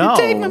like, "No." You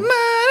take my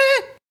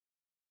money.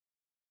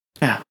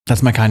 Yeah,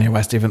 that's my Kanye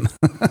West. Even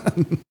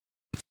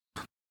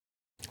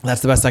that's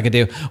the best I could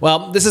do.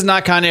 Well, this is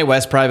not Kanye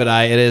West Private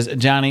Eye. It is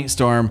Johnny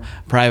Storm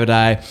Private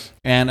Eye,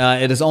 and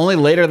it is only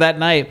later that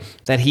night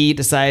that he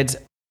decides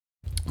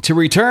to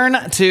return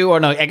to, or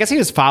no, I guess he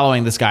was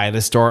following this guy,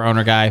 this store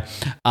owner guy,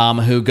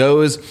 who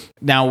goes,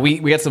 now we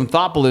get some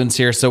thought balloons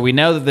here. So we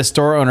know that the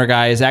store owner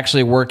guy is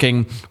actually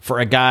working for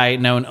a guy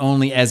known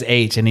only as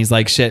H. And he's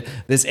like, shit,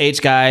 this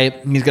H guy,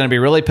 he's going to be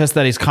really pissed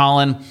that he's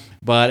calling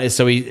But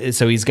so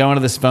he's going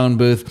to this phone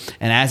booth,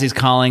 and as he's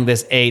calling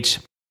this H,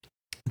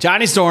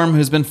 Johnny Storm,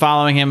 who's been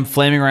following him,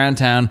 flaming around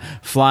town,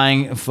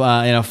 flamingly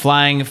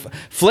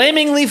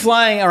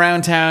flying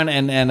around town,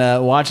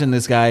 and watching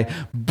this guy,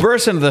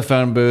 bursts into the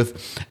phone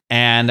booth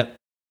and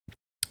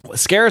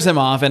scares him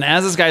off. And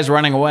as this guy's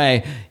running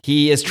away,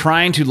 he is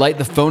trying to light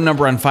the phone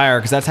number on fire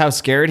because that's how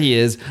scared he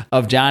is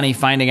of Johnny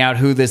finding out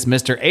who this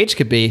Mr. H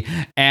could be.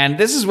 And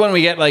this is when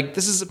we get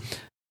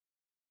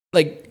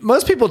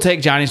most people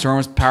take Johnny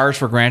Storm's powers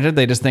for granted.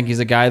 They just think he's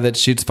a guy that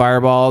shoots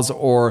fireballs,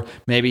 or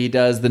maybe he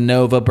does the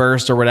Nova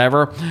Burst or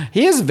whatever.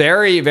 He has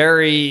very,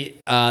 very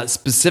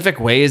specific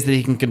ways that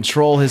he can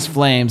control his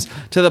flames,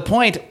 to the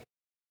point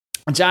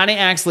Johnny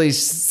actually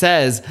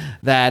says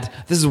that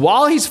this is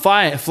while he's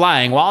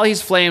flying, while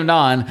he's flamed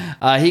on,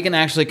 he can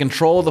actually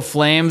control the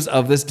flames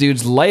of this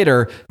dude's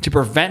lighter to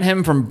prevent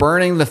him from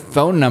burning the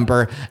phone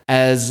number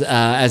as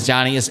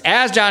Johnny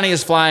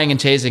is flying and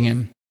chasing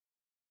him.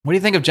 What do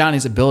you think of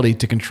Johnny's ability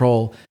to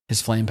control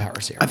his flame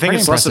powers here? I think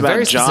it's less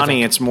about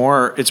Johnny. It's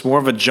more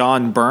of a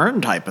John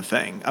Byrne type of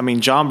thing. I mean,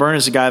 John Byrne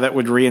is the guy that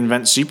would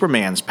reinvent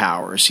Superman's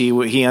powers.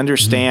 He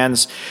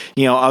understands,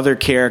 other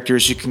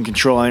characters who can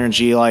control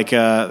energy like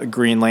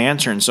Green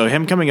Lantern. So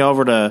him coming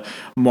over to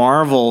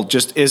Marvel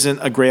just isn't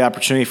a great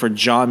opportunity for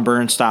John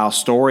Byrne style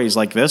stories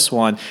like this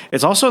one.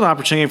 It's also an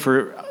opportunity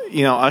for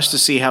us to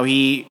see how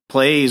he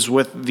plays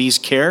with these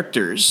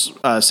characters,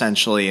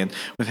 essentially, and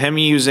with him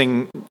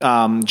using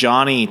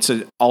Johnny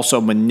to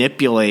also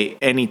manipulate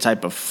any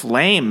type of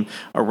flame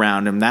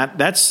around him.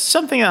 That's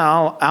something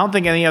I don't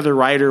think any other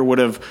writer would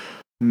have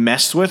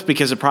messed with,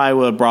 because it probably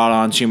would have brought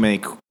on too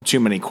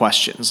many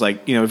questions.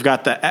 Like, we've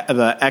got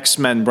the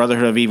X-Men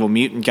Brotherhood of Evil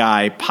Mutant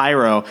guy,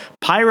 Pyro.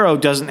 Pyro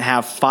doesn't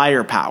have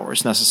fire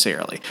powers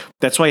necessarily.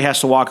 That's why he has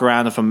to walk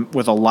around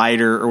with a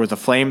lighter or with a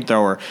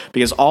flamethrower,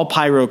 because all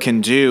Pyro can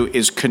do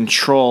is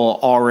control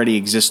already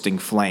existing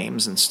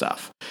flames and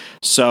stuff.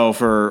 So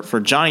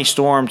for Johnny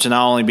Storm to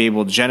not only be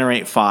able to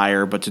generate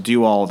fire, but to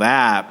do all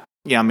that,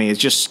 it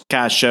just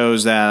kind of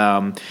shows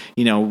that,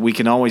 we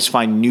can always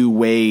find new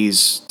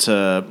ways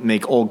to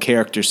make old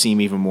characters seem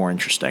even more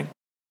interesting.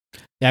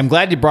 Yeah, I'm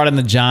glad you brought in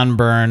the John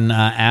Byrne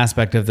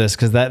aspect of this,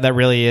 because that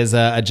really is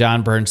a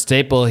John Byrne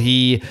staple.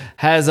 He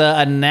has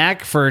a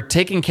knack for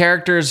taking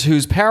characters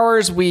whose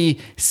powers we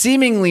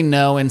seemingly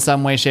know in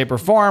some way, shape, or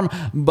form,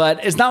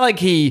 but it's not like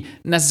he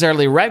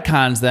necessarily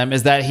retcons them,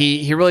 is that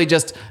he really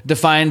just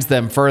defines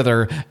them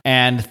further,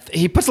 and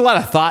he puts a lot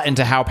of thought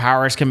into how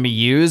powers can be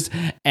used.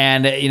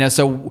 And,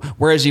 so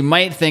whereas you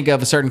might think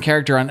of a certain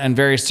character on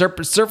very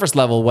surface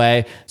level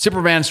way,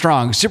 Superman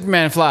strong,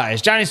 Superman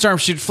flies, Johnny Storm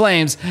shoots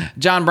flames,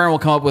 John Byrne will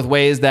come up with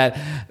ways that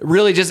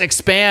really just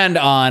expand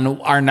on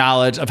our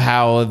knowledge of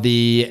how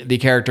the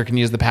character can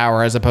use the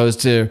power, as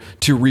opposed to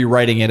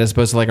rewriting it, as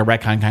opposed to like a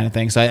retcon kind of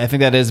thing. So I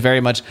think that is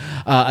very much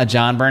a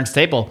John Byrne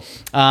staple.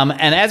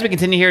 And as we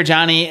continue here,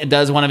 Johnny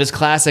does one of his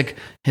classic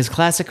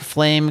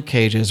flame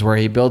cages, where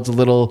he builds a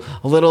little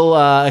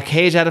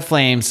cage out of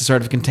flames to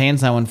sort of contain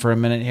someone for a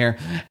minute here.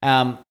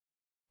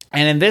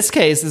 And in this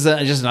case, this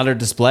is just another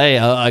display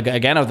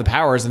again of the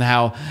powers, and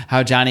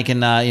how Johnny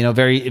can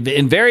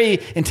very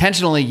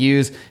intentionally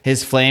use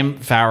his flame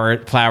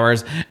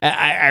flowers.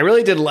 I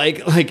really did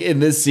like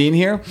in this scene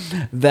here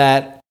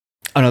that,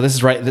 oh no, this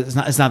is right.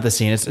 It's not this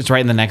scene. It's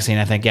right in the next scene,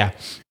 I think. Yeah.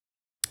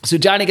 So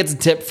Johnny gets a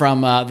tip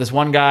from this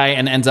one guy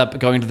and ends up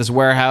going to this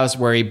warehouse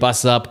where he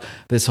busts up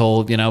this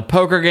whole,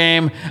 poker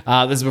game.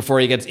 This is before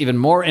he gets even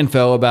more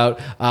info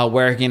about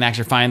where he can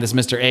actually find this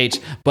Mr.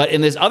 H. But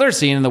in this other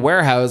scene in the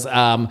warehouse,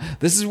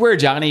 this is where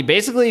Johnny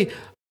basically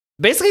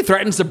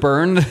threatens to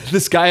burn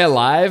this guy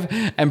alive,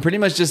 and pretty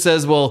much just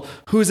says, well,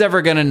 who's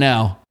ever going to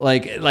know?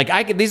 Like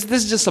I could, this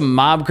is just some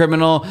mob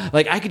criminal.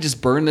 Like, I could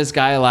just burn this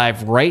guy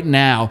alive right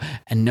now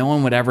and no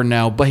one would ever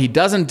know, but he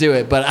doesn't do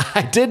it. But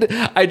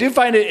I do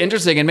find it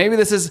interesting. And maybe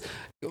this is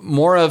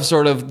more of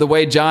sort of the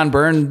way John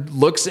Byrne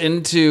looks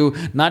into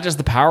not just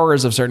the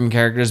powers of certain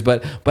characters,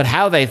 but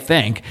how they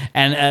think.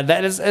 And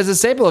that is a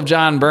staple of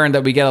John Byrne,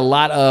 that we get a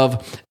lot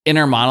of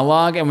inner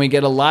monologue, and we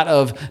get a lot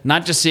of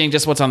not just seeing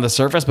just what's on the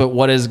surface, but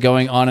what is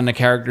going on in a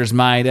character's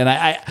mind. And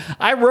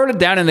I wrote it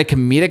down in a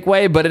comedic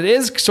way, but it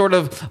is sort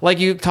of like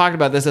you talked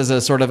about this as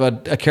a sort of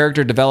a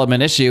character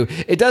development issue.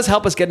 It does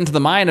help us get into the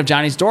mind of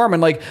Johnny Storm.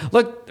 And like,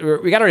 look,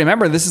 we got to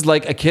remember, this is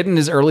like a kid in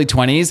his early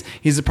 20s.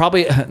 He's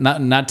probably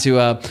not to,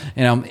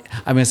 I'm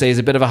going to say he's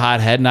a bit of a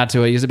hothead, not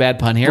to use a bad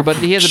pun here, but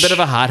he has a bit of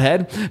a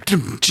hothead.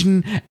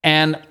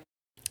 And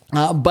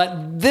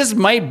but this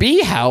might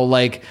be how,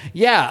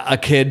 a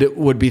kid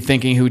would be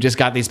thinking who just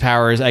got these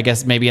powers, I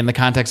guess maybe in the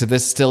context of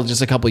this still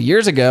just a couple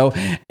years ago,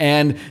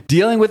 and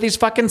dealing with these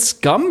fucking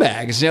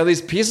scumbags,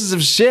 these pieces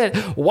of shit.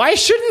 Why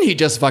shouldn't he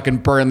just fucking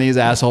burn these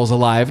assholes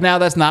alive? Now,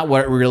 that's not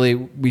what really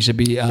we should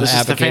be This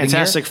is the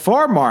Fantastic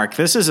Four, Mark.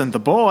 This isn't The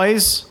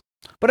Boys.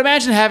 But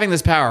imagine having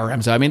this power,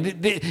 Remso. I mean,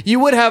 you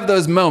would have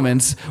those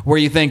moments where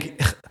you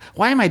think,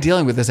 why am I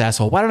dealing with this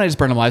asshole? Why don't I just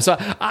burn him alive? So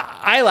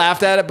I I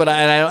laughed at it, but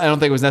I don't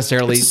think it was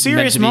necessarily It's a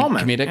serious meant to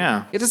moment. be comedic.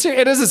 Yeah.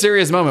 It is a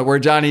serious moment where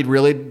Johnny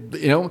really,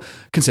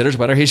 considers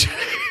whether he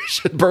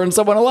should burn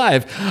someone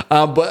alive.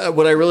 But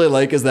what I really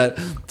like is that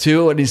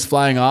too, when he's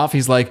flying off,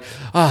 he's like,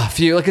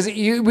 phew, because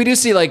we do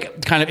see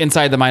like kind of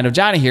inside the mind of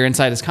Johnny here,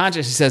 inside his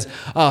conscience. He says,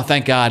 "Oh,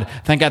 thank God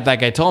that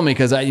guy told me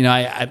because I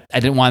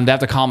didn't want him to have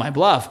to call my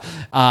bluff,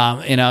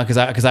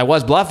 because I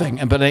was bluffing."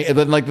 But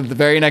then like the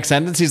very next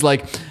sentence, he's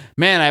like,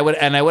 "Man,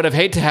 I would have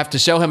hated to have to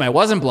show him I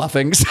wasn't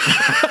bluffing." So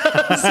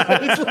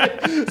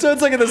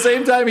it's like at the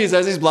same time he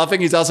says he's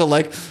bluffing, he's also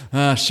like,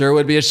 sure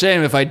would be a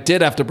shame if I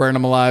did have to burn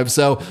him alive.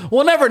 So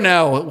we'll never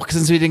know,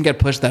 since we didn't get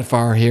pushed that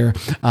far here,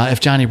 if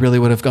Johnny really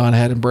would have gone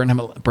ahead and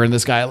burned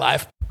this guy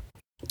alive.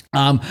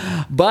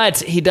 But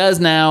he does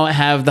now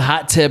have the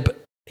hot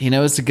tip. He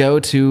knows to go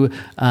to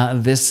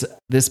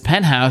this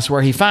penthouse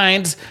where he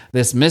finds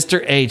this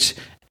Mr. H.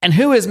 And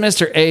who is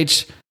Mr.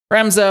 H?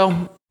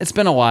 Remzo, it's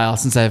been a while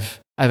since I've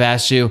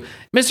asked you.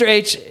 Mr.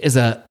 H is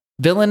a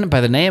villain by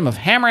the name of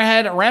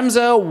Hammerhead.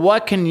 Remzo,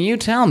 what can you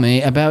tell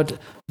me about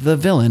the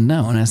villain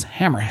known as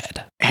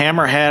Hammerhead?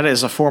 Hammerhead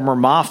is a former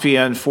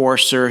mafia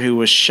enforcer who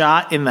was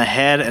shot in the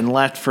head and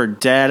left for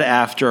dead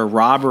after a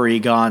robbery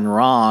gone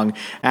wrong.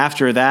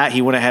 After that,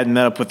 he went ahead and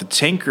met up with the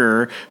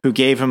Tinkerer, who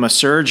gave him a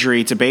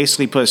surgery to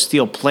basically put a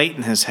steel plate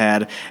in his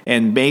head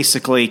and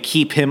basically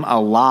keep him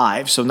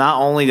alive. So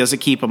not only does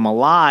it keep him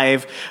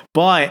alive,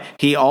 but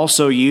he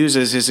also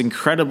uses his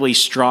incredibly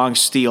strong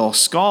steel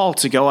skull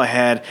to go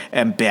ahead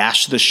and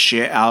bash the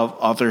shit out of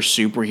other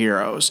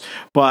superheroes.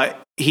 But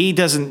he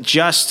doesn't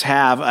just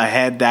have a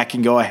head that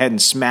can go ahead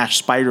and smash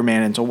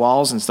Spider-Man into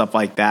walls and stuff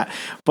like that,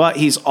 but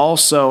he's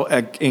also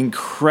an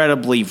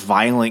incredibly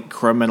violent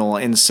criminal.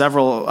 In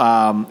several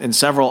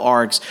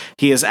arcs,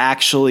 he has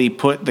actually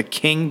put the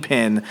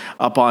Kingpin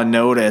up on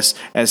notice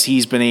as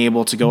he's been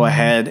able to go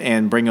ahead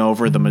and bring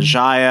over the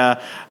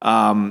Messiah,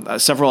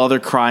 several other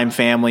crime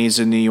families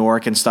in New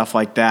York and stuff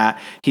like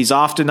that. He's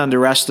often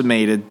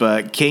underestimated,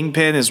 but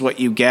Kingpin is what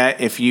you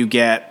get if you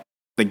get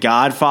the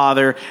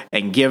Godfather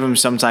and give him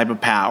some type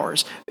of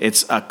powers.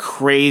 It's a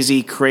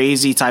crazy,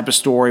 crazy type of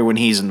story when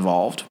he's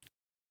involved.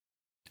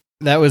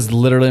 That was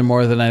literally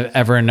more than I've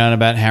ever known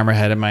about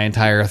Hammerhead in my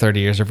entire 30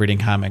 years of reading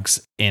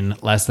comics in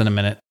less than a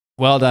minute.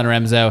 Well done,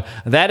 Remzo.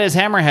 That is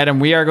Hammerhead,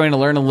 and we are going to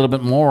learn a little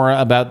bit more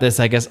about this,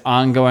 I guess,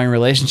 ongoing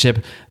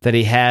relationship that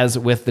he has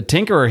with the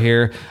Tinkerer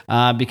here,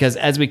 because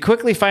as we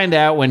quickly find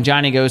out when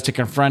Johnny goes to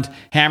confront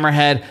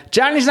Hammerhead,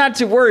 Johnny's not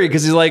too worried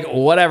because he's like,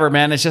 whatever,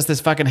 man, it's just this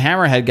fucking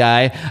Hammerhead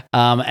guy,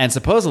 and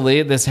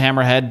supposedly this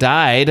Hammerhead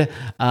died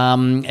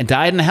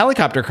in a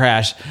helicopter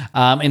crash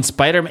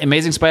in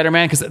Amazing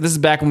Spider-Man, because this is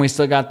back when we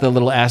still got the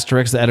little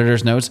asterisks, the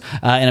editor's notes,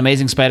 in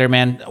Amazing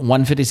Spider-Man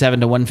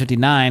 157 to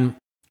 159.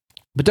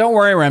 But don't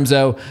worry,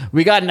 Remzo.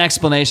 We got an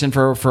explanation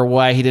for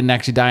why he didn't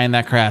actually die in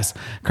that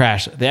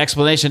crash. The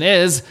explanation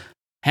is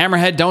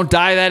Hammerhead don't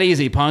die that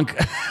easy, punk.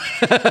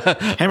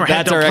 Hammerhead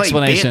That's don't our play,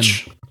 explanation.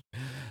 Bitch.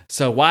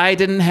 So why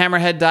didn't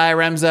Hammerhead die,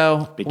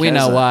 Remzo? Because we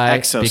know why.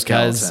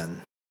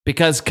 exoskeleton.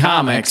 Because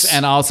comics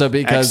and also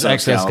because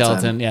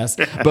exoskeleton. Yes,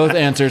 both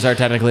answers are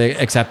technically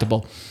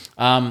acceptable.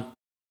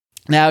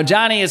 Now,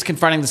 Johnny is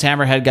confronting this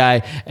Hammerhead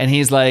guy, and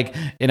he's like,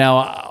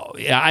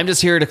 I'm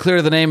just here to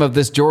clear the name of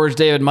this George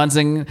David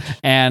Munson.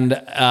 And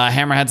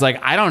Hammerhead's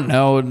like, I don't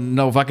know,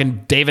 no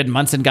fucking David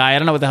Munson guy. I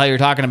don't know what the hell you're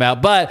talking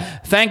about. But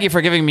thank you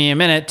for giving me a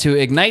minute to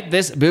ignite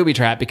this booby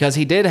trap, because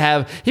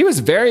he was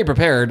very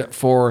prepared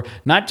for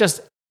not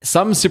just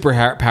some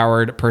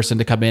super-powered person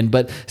to come in,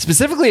 but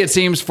specifically it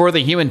seems for the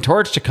Human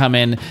Torch to come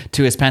in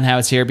to his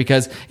penthouse here,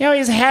 because he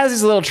has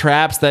these little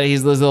traps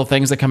these little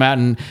things that come out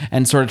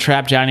and sort of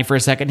trap Johnny for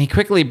a second. He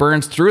quickly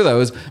burns through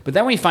those, but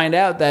then we find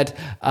out that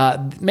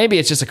maybe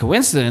it's just a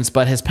coincidence,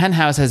 but his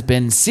penthouse has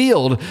been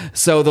sealed.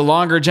 So the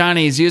longer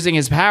Johnny is using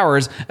his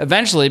powers,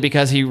 eventually,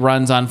 because he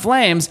runs on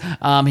flames,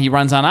 he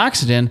runs on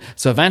oxygen.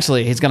 So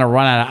eventually he's going to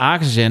run out of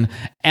oxygen.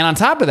 And on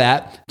top of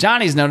that,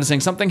 Johnny's noticing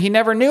something he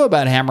never knew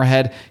about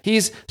Hammerhead.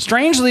 He's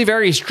strangely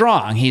very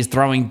strong. He's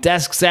throwing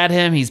desks at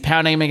him. He's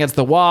pounding him against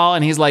the wall.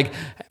 And he's like,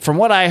 from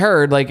what I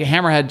heard, like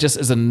Hammerhead just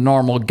is a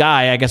normal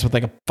guy, I guess, with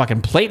like a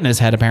fucking plate in his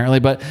head, apparently,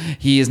 but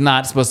he is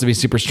not supposed to be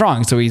super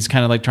strong. So he's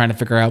kind of like trying to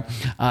figure out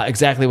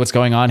exactly what's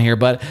going on here.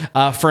 But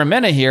for a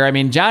minute here, I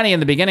mean, Johnny in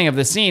the beginning of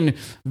the scene,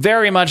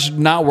 very much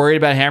not worried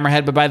about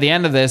Hammerhead. But by the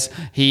end of this,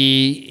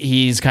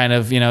 he's kind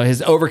of,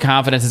 his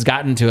overconfidence has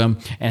gotten to him,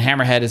 and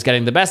Hammerhead is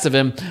getting the best of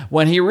him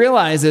when he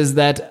realizes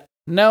that,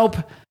 nope,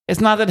 it's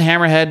not that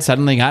Hammerhead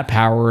suddenly got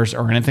powers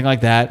or anything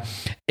like that.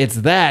 It's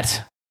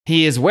that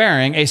he is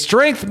wearing a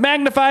strength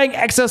magnifying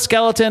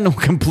exoskeleton,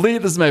 complete,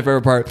 this is my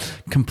favorite part,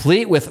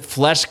 complete with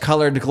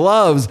flesh-colored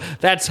gloves.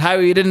 That's how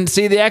you didn't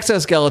see the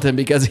exoskeleton,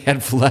 because he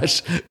had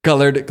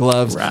flesh-colored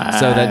gloves. Right.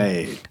 So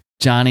that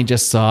Johnny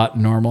just saw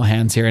normal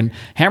hands here, and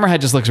Hammerhead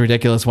just looks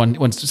ridiculous.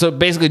 So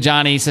basically,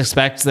 Johnny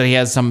suspects that he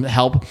has some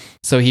help,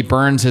 so he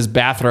burns his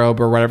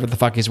bathrobe or whatever the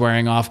fuck he's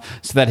wearing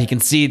off so that he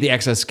can see the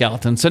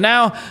exoskeleton. So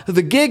now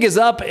the gig is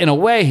up in a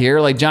way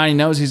here. Like, Johnny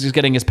knows he's just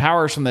getting his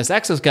powers from this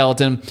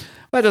exoskeleton,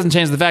 but it doesn't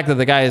change the fact that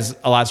the guy is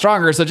a lot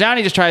stronger. So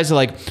Johnny just tries to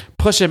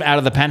push him out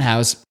of the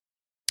penthouse.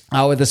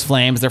 With his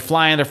flames. They're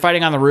flying, they're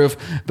fighting on the roof,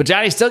 but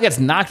Johnny still gets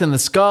knocked in the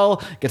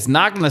skull, gets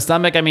knocked in the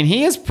stomach. I mean,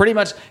 he is pretty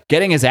much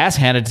getting his ass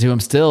handed to him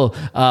still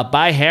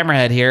by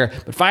Hammerhead here.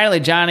 But finally,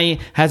 Johnny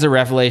has a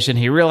revelation.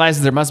 He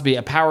realizes there must be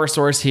a power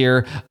source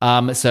here.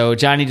 So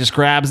Johnny just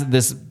grabs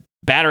this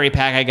battery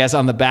pack, I guess,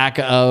 on the back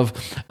of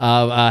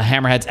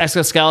Hammerhead's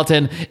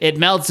exoskeleton. It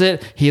melts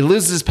it. He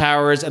loses his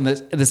powers, and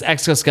this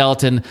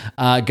exoskeleton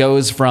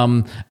goes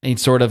from a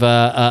sort of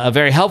a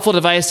very helpful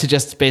device to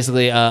just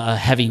basically a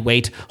heavy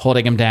weight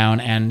holding him down,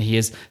 and he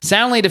is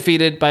soundly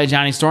defeated by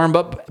Johnny Storm.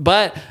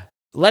 But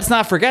let's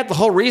not forget, the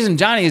whole reason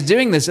Johnny is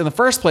doing this in the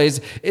first place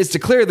is to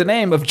clear the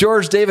name of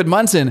George David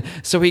Munson.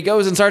 So he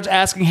goes and starts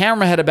asking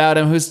Hammerhead about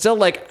him, who's still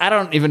like, I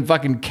don't even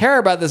fucking care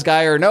about this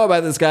guy or know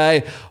about this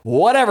guy.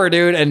 Whatever,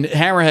 dude. And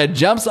Hammerhead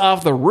jumps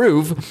off the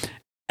roof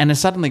and is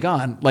suddenly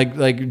gone.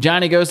 Like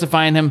Johnny goes to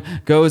find him,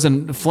 goes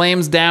and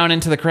flames down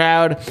into the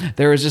crowd.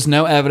 There is just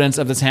no evidence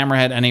of this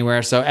Hammerhead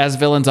anywhere. So as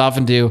villains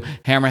often do,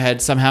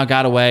 Hammerhead somehow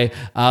got away.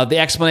 The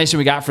explanation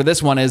we got for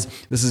this one is,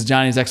 this is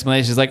Johnny's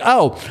explanation. It's like,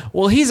 oh,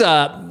 well, he's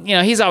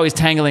always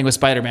tangling with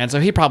Spider-Man,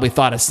 so he probably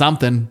thought of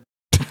something.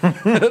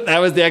 That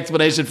was the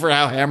explanation for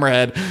how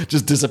Hammerhead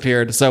just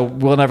disappeared. So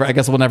we'll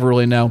never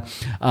really know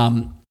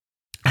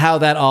how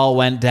that all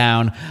went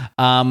down.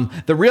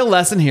 The real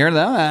lesson here,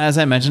 though, as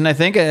I mentioned, I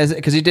think,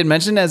 because you did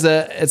mention it's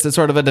a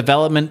sort of a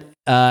development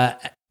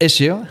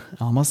issue.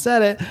 Almost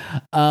said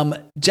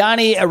it.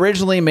 Johnny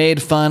originally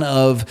made fun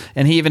of,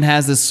 and he even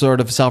has this sort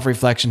of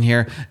self-reflection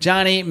here.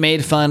 Johnny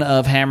made fun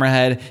of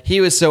Hammerhead.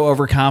 He was so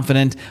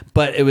overconfident,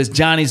 but it was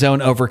Johnny's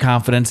own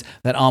overconfidence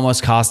that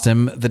almost cost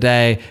him the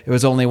day. It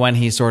was only when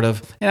he sort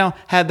of,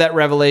 had that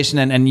revelation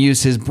and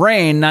used his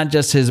brain, not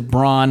just his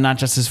brawn, not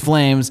just his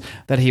flames,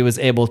 that he was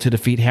able to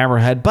defeat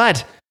Hammerhead.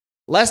 But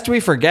lest we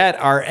forget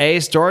our A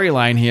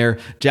storyline here,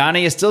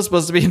 Johnny is still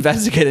supposed to be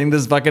investigating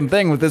this fucking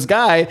thing with this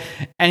guy,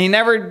 and he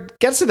never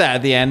gets to that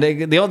at the end.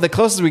 The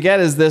closest we get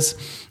is this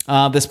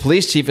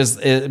police chief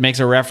makes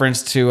a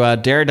reference to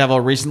Daredevil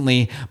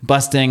recently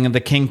busting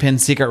the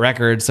Kingpin's secret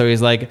records. So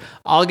he's like,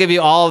 I'll give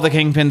you all of the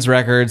Kingpin's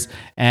records,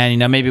 and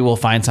maybe we'll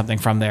find something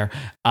from there.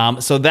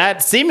 So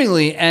that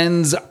seemingly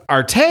ends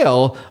our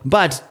tale,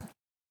 but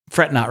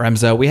fret not,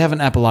 Remzo. We have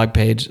an epilogue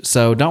page,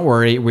 so don't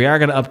worry. We are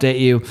going to update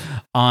you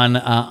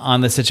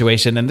on the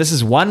situation. And this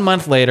is 1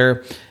 month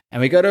later,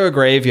 and we go to a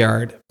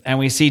graveyard, and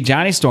we see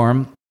Johnny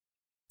Storm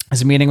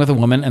is meeting with a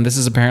woman, and this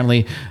is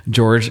apparently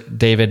George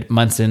David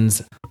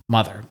Munson's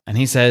mother. And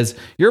he says,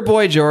 "Your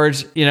boy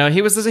George,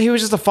 he was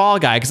just a fall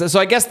guy." So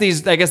I guess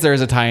there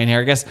is a tie in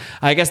here.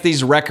 I guess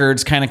these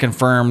records kind of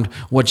confirmed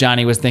what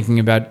Johnny was thinking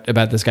about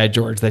this guy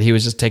George, that he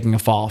was just taking a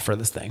fall for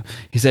this thing.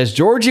 He says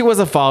Georgie was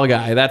a fall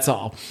guy. That's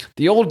all.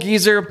 The old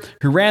geezer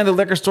who ran the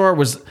liquor store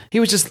was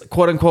just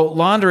quote unquote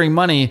laundering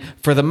money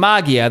for the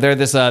Magia. They're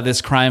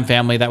this crime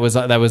family that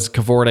was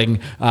cavorting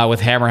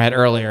with Hammerhead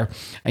earlier.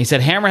 And he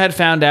said Hammerhead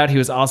found out he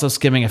was also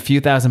skimming a few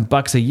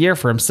 $1,000s a year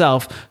for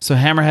himself. So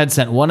Hammerhead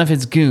sent one of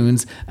his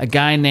goons, a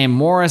guy named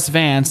Morris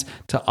Vance,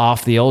 to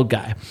off the old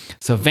guy.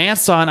 So Vance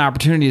saw an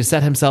opportunity to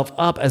set himself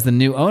up as the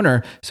new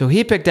owner. So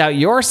he picked out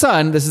your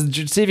son.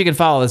 See if you can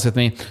follow this with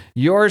me.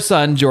 Your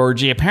son,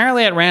 Georgie,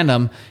 apparently at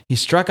random, he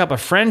struck up a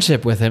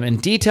friendship with him and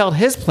detailed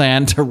his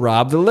plan to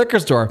rob the liquor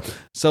store.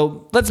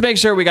 So let's make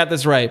sure we got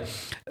this right.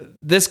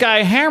 This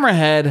guy,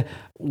 Hammerhead,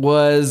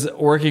 was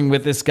working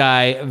with this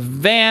guy,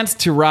 Vance,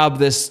 to rob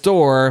this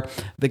store.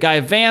 The guy,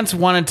 Vance,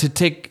 wanted to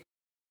take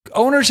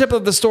ownership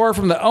of the store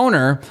from the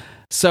owner.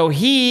 So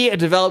he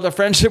developed a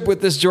friendship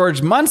with this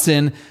George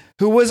Munson,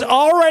 who was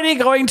already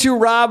going to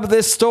rob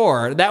this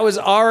store. That was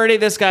already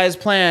this guy's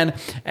plan.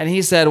 And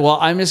he said, well,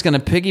 I'm just going to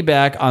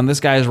piggyback on this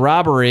guy's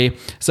robbery.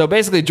 So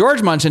basically,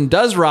 George Munson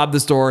does rob the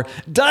store,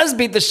 does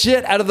beat the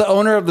shit out of the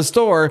owner of the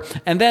store.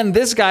 And then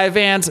this guy,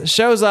 Vance,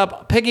 shows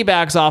up,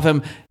 piggybacks off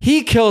him.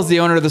 He kills the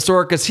owner of the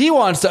store because he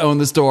wants to own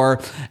the store.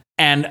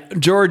 And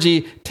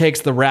Georgie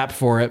takes the rap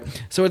for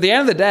it. So at the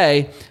end of the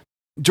day,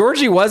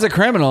 Georgie was a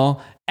criminal,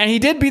 and he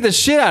did beat the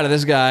shit out of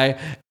this guy.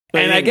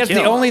 And I guess he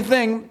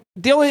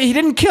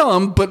didn't kill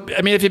him, but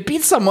I mean, if you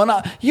beat someone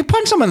up, you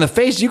punch someone in the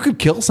face, you could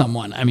kill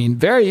someone. I mean,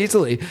 very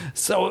easily.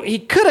 So he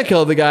could have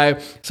killed the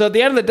guy. So at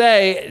the end of the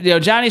day,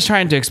 Johnny's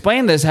trying to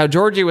explain this, how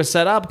Georgie was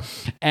set up,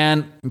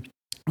 and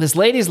this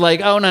lady's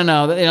like, oh,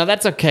 no,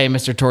 that's okay,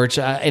 Mr. Torch.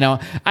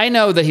 I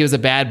know that he was a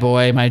bad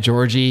boy, my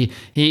Georgie.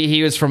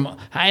 He was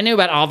I knew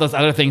about all those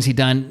other things he'd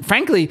done.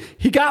 Frankly,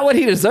 he got what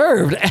he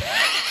deserved.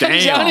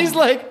 Johnny's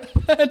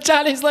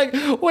like,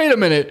 wait a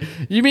minute.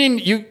 You mean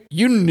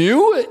you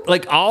knew,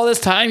 like, all this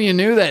time you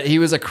knew that he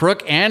was a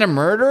crook and a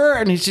murderer?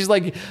 And she's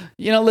like,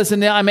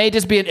 listen, I may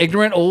just be an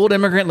ignorant old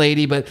immigrant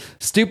lady, but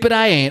stupid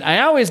I ain't.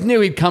 I always knew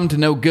he'd come to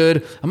no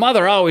good. A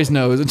mother always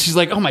knows. And she's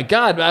like, oh my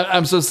God,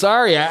 I'm so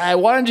sorry. I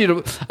wanted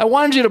you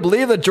to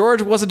believe that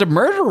George wasn't a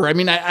murderer. I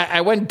mean,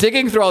 I went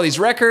digging through all these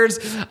records.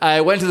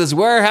 I went to this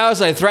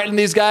warehouse. I threatened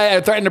these guys.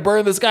 I threatened to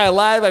burn this guy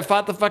alive. I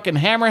fought the fucking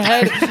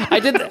Hammerhead.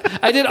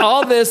 I did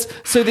all this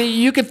so that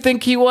you could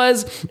think he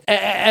was.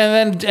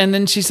 And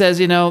then she says,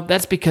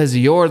 that's because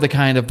you're the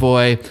kind of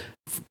boy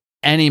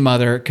any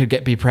mother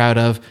could be proud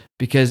of,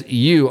 because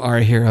you are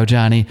a hero,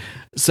 Johnny.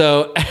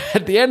 So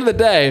at the end of the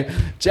day,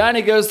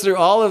 Johnny goes through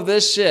all of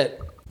this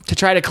shit to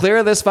try to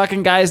clear this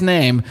fucking guy's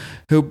name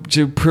who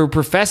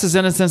professes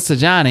innocence to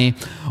Johnny,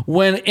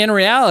 when in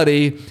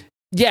reality,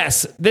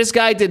 yes, this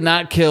guy did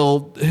not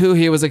kill who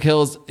he was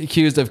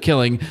accused of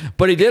killing,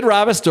 but he did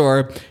rob a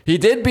store, he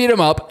did beat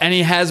him up, and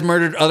he has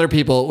murdered other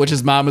people, which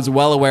his mom is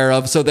well aware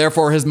of. So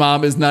therefore, his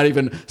mom is not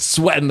even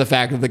sweating the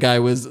fact that the guy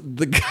was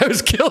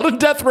killed in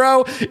death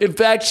row. In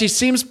fact, she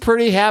seems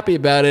pretty happy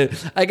about it.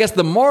 I guess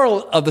the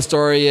moral of the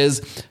story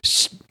is,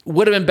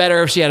 would have been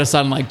better if she had a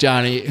son like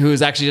Johnny, who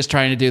is actually just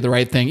trying to do the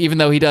right thing, even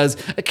though he does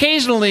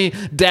occasionally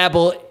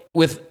dabble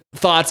with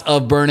thoughts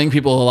of burning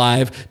people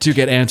alive to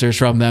get answers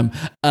from them.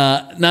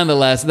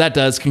 Nonetheless, that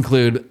does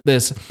conclude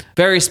this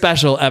very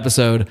special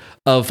episode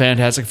of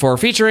Fantastic Four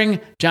featuring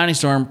Johnny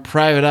Storm,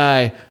 Private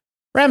Eye.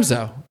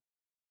 Remso,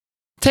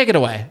 take it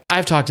away.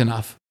 I've talked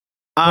enough.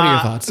 What are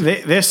your thoughts?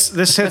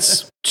 This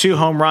hits 2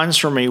 home runs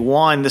for me.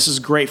 1, this is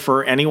great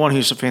for anyone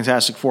who's a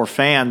Fantastic Four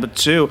fan. But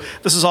 2,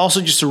 this is also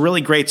just a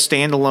really great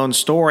standalone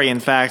story. In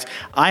fact,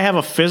 I have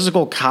a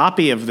physical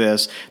copy of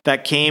this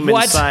that came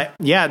inside.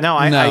 Yeah,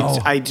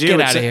 I do.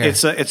 Get out of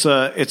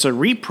here. It's a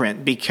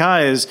reprint,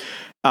 because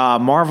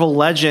Marvel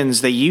Legends,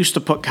 they used to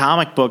put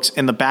comic books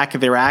in the back of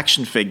their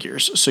action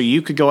figures. So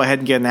you could go ahead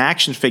and get an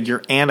action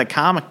figure and a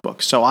comic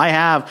book. So I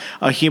have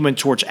a Human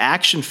Torch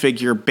action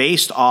figure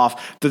based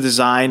off the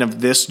design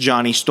of this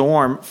Johnny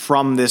Storm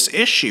from this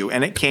issue.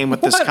 And it came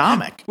with this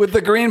comic. With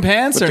the green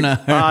pants or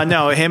not?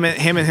 No, him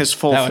in his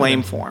full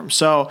flame form.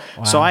 So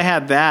I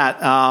had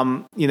that,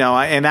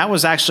 and that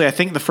was actually, I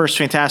think, the first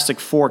Fantastic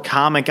Four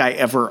comic I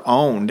ever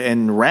owned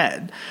and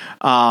read.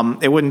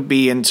 It wouldn't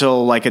be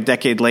until like a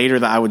decade later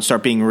that I would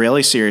start being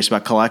really serious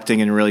about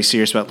collecting and really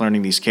serious about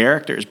learning these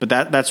characters. But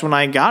that's when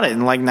I got it in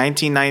like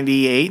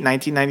 1998,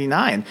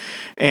 1999.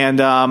 And,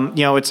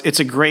 it's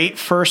a great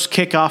first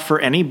kickoff for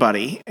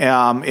anybody.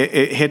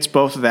 It hits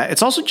both of that.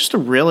 It's also just a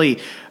really...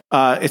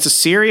 it's a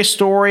serious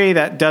story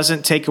that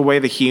doesn't take away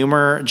the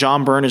humor.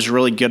 John Byrne is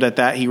really good at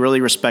that. He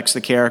really respects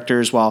the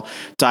characters while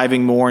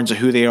diving more into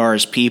who they are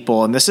as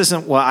people. And this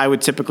isn't what I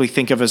would typically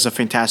think of as a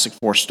Fantastic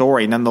Four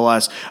story,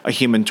 nonetheless, a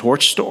Human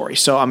Torch story.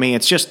 So, I mean,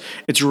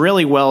 it's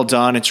really well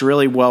done. It's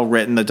really well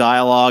written. The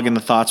dialogue and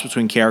the thoughts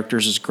between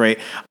characters is great.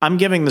 I'm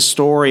giving the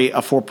story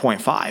a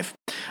 4.5.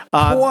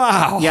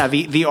 Wow. Yeah,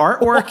 the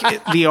artwork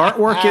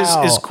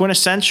is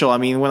quintessential. I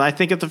mean, when I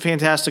think of the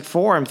Fantastic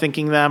Four, I'm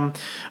thinking them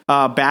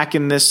back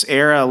in this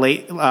era,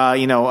 late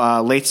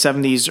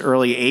 70s,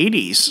 early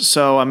 80s.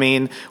 So, I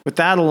mean, with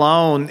that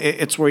alone,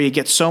 it's where you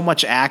get so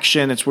much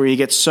action. It's where you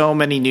get so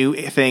many new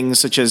things,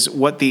 such as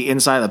what the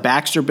inside of the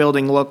Baxter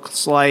building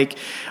looks like.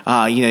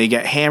 You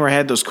get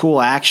Hammerhead, those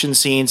cool action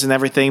scenes and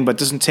everything, but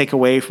doesn't take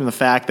away from the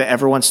fact that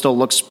everyone still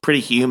looks pretty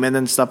human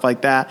and stuff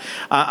like that.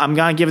 I'm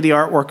going to give the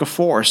artwork a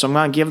 4. So I'm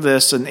going to give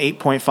this an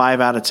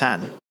 8.5 out of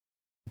 10.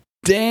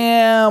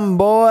 Damn,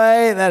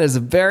 boy. That is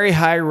a very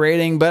high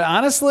rating, but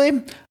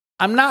honestly,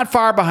 I'm not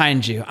far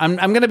behind you. I'm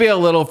going to be a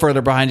little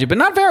further behind you, but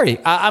not very.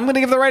 I'm going to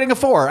give the rating a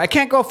 4. I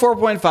can't go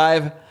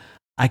 4.5.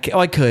 I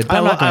could.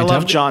 But I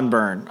love John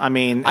Byrne. I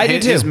mean,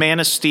 his Man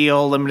of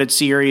Steel limited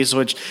series,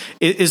 which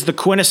is the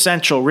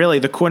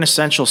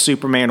quintessential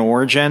Superman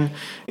origin,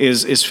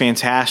 is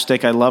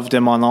fantastic. I loved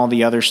him on all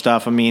the other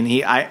stuff. I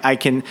mean,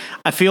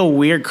 I feel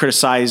weird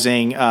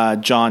criticizing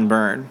John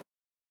Byrne.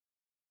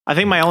 I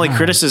think my only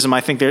criticism,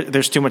 I think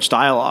there's too much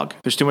dialogue.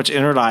 There's too much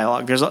inner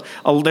dialogue. There's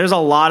a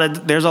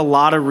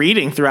lot of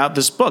reading throughout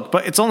this book,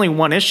 but it's only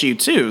one issue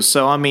too.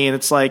 So I mean,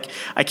 it's like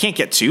I can't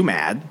get too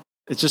mad.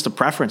 It's just a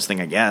preference thing,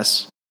 I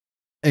guess.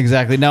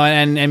 Exactly. No,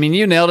 and I mean,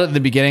 you nailed it at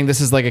the beginning.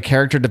 This is like a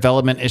character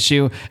development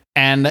issue,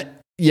 and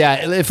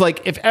yeah,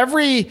 if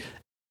every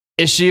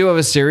issue of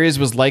a series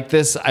was like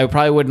this, I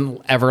probably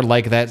wouldn't ever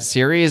like that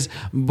series.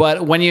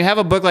 But when you have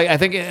a book like, I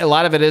think a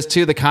lot of it is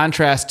too the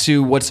contrast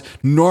to what's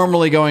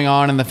normally going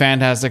on in the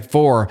Fantastic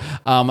Four.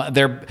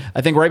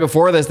 I think right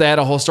before this, they had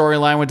a whole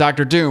storyline with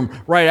Doctor Doom.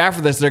 Right after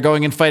this, they're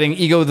going and fighting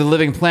Ego the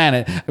Living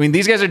Planet. I mean,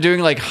 these guys are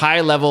doing like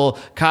high level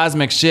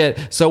cosmic shit.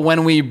 So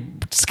when we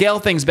scale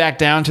things back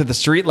down to the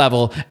street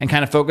level and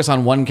kind of focus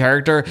on one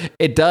character,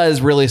 it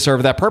does really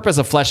serve that purpose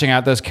of fleshing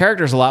out those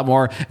characters a lot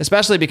more,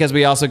 especially because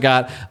we also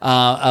got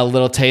a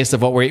little taste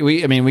of what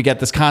we get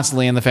this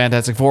constantly in the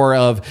Fantastic Four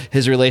of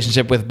his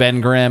relationship with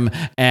Ben Grimm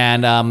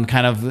and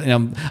kind of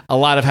a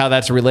lot of how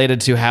that's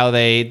related to how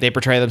they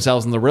portray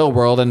themselves in the real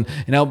world. And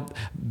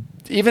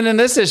even in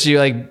this issue,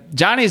 like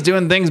Johnny's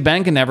doing things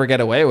Ben can never get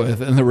away with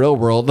in the real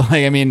world.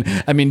 Like, I mean,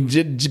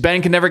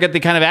 Ben can never get the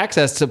kind of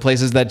access to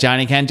places that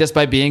Johnny can just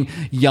by being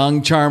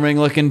young, charming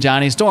looking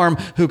Johnny Storm,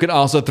 who can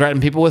also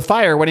threaten people with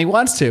fire when he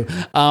wants to.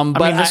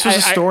 But this was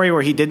a story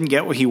where he didn't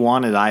get what he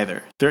wanted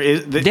either.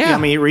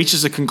 It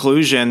reaches a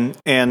conclusion,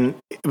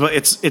 but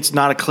it's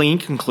not a clean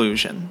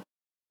conclusion.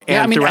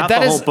 And throughout the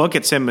whole book,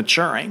 it's him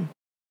maturing.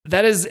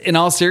 That is, in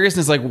all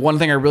seriousness, like one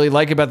thing I really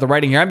like about the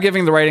writing here. I'm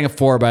giving the writing a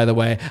 4, by the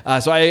way.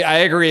 So I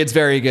agree, it's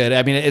very good.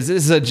 I mean, this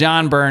is a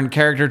John Byrne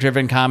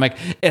character-driven comic.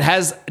 It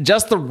has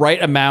just the right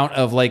amount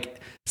of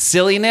like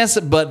silliness,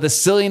 but the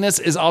silliness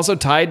is also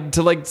tied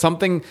to like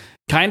something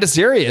kind of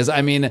serious.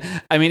 I mean,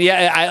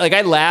 yeah,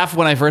 I laugh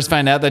when I first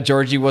find out that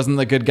Georgie wasn't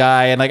the good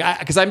guy, and like,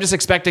 because I'm just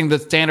expecting the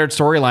standard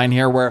storyline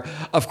here, where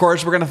of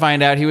course we're gonna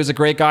find out he was a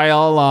great guy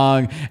all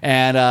along,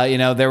 and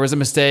there was a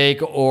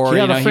mistake, or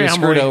he was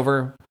screwed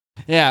over.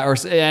 Yeah,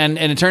 and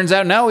it turns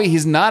out no,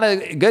 he's not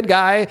a good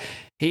guy.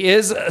 He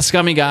is a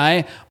scummy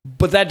guy,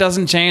 but that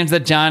doesn't change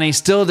that Johnny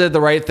still did the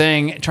right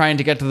thing, trying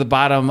to get to the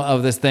bottom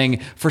of this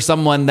thing for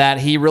someone that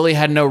he really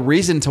had no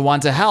reason to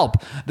want to help.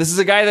 This is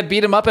a guy that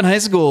beat him up in high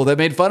school, that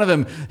made fun of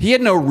him. He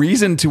had no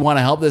reason to want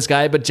to help this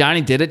guy, but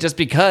Johnny did it just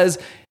because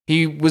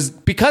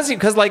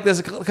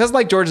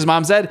like George's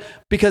mom said,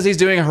 because he's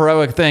doing a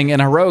heroic thing, and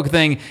a heroic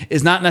thing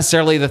is not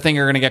necessarily the thing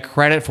you're going to get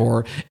credit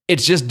for.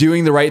 It's just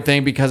doing the right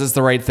thing because it's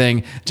the right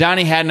thing.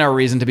 Johnny had no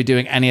reason to be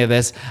doing any of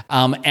this.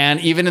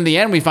 And even in the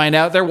end, we find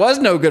out there was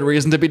no good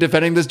reason to be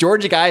defending this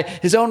Georgie guy.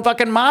 His own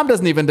fucking mom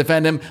doesn't even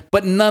defend him.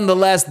 But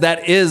nonetheless,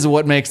 that is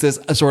what makes this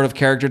a sort of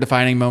character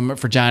defining moment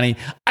for Johnny.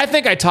 I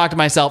think I talked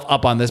myself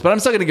up on this, but I'm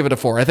still going to give it a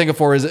 4. I think a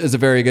 4 is a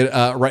very good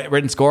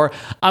written score.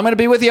 I'm going to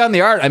be with you on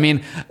the art. I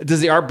mean, does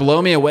the art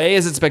blow me away?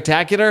 Is it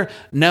spectacular?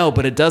 No,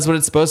 but it does what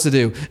it's supposed to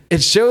do.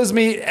 It shows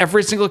me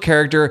every single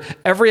character,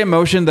 every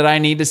emotion that I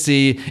need to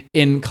see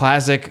in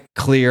classic,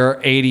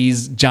 clear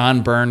 80s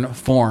John Byrne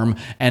form,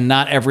 and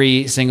not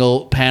every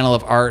single panel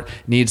of art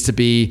needs to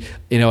be,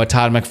 a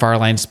Todd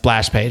McFarlane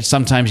splash page.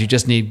 Sometimes you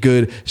just need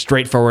good,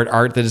 straightforward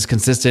art that is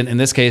consistent, in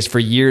this case, for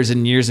years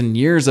and years and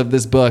years of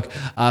this book.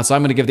 So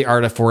I'm going to give the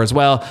art a 4 as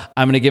well.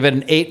 I'm going to give it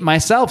an 8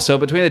 myself. So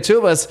between the two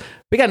of us,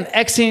 we got an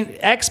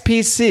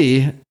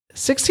XPC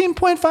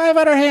 16.5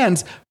 out our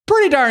hands.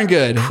 Pretty darn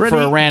good for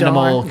a random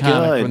old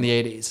comic from the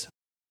 80s.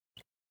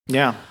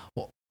 Yeah.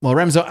 Well,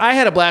 Remzo, I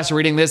had a blast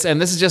reading this, and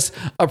this is just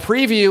a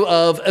preview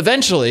of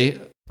eventually.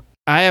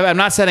 I'm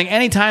not setting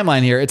any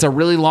timeline here. It's a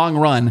really long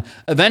run.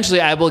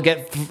 Eventually, I will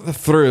get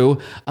through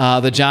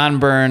the John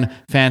Byrne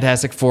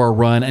Fantastic Four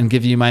run and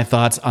give you my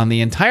thoughts on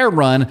the entire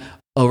run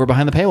over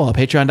behind the paywall at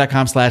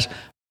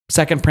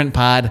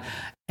patreon.com/secondprintpod.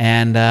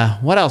 And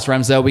what else,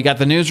 Remzo? We got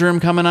the newsroom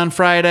coming on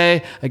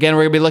Friday. Again,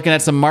 we're going to be looking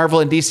at some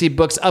Marvel and DC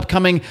books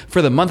upcoming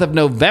for the month of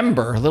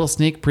November. A little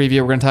sneak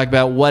preview. We're going to talk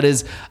about what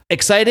is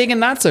exciting and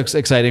not so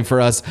exciting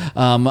for us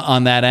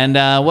on that end.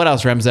 What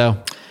else,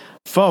 Remzo?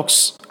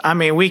 Folks, I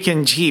mean, we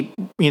can keep,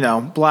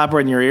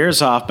 blabbering your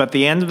ears off, but at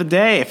the end of the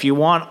day, if you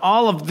want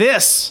all of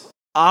this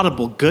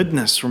audible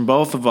goodness from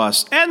both of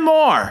us and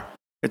more,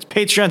 it's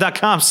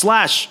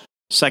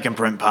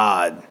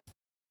patreon.com/secondprintpod.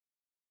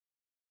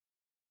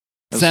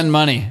 Send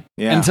money.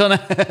 Yeah.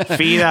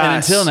 Feed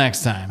us. Until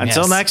next time.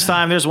 Until next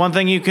time, there's one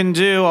thing you can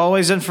do,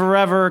 always and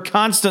forever,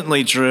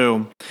 constantly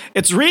true.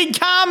 It's read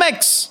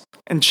comics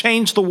and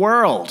change the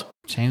world.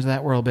 Change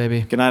that world,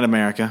 baby. Good night,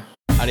 America.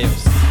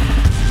 Adios.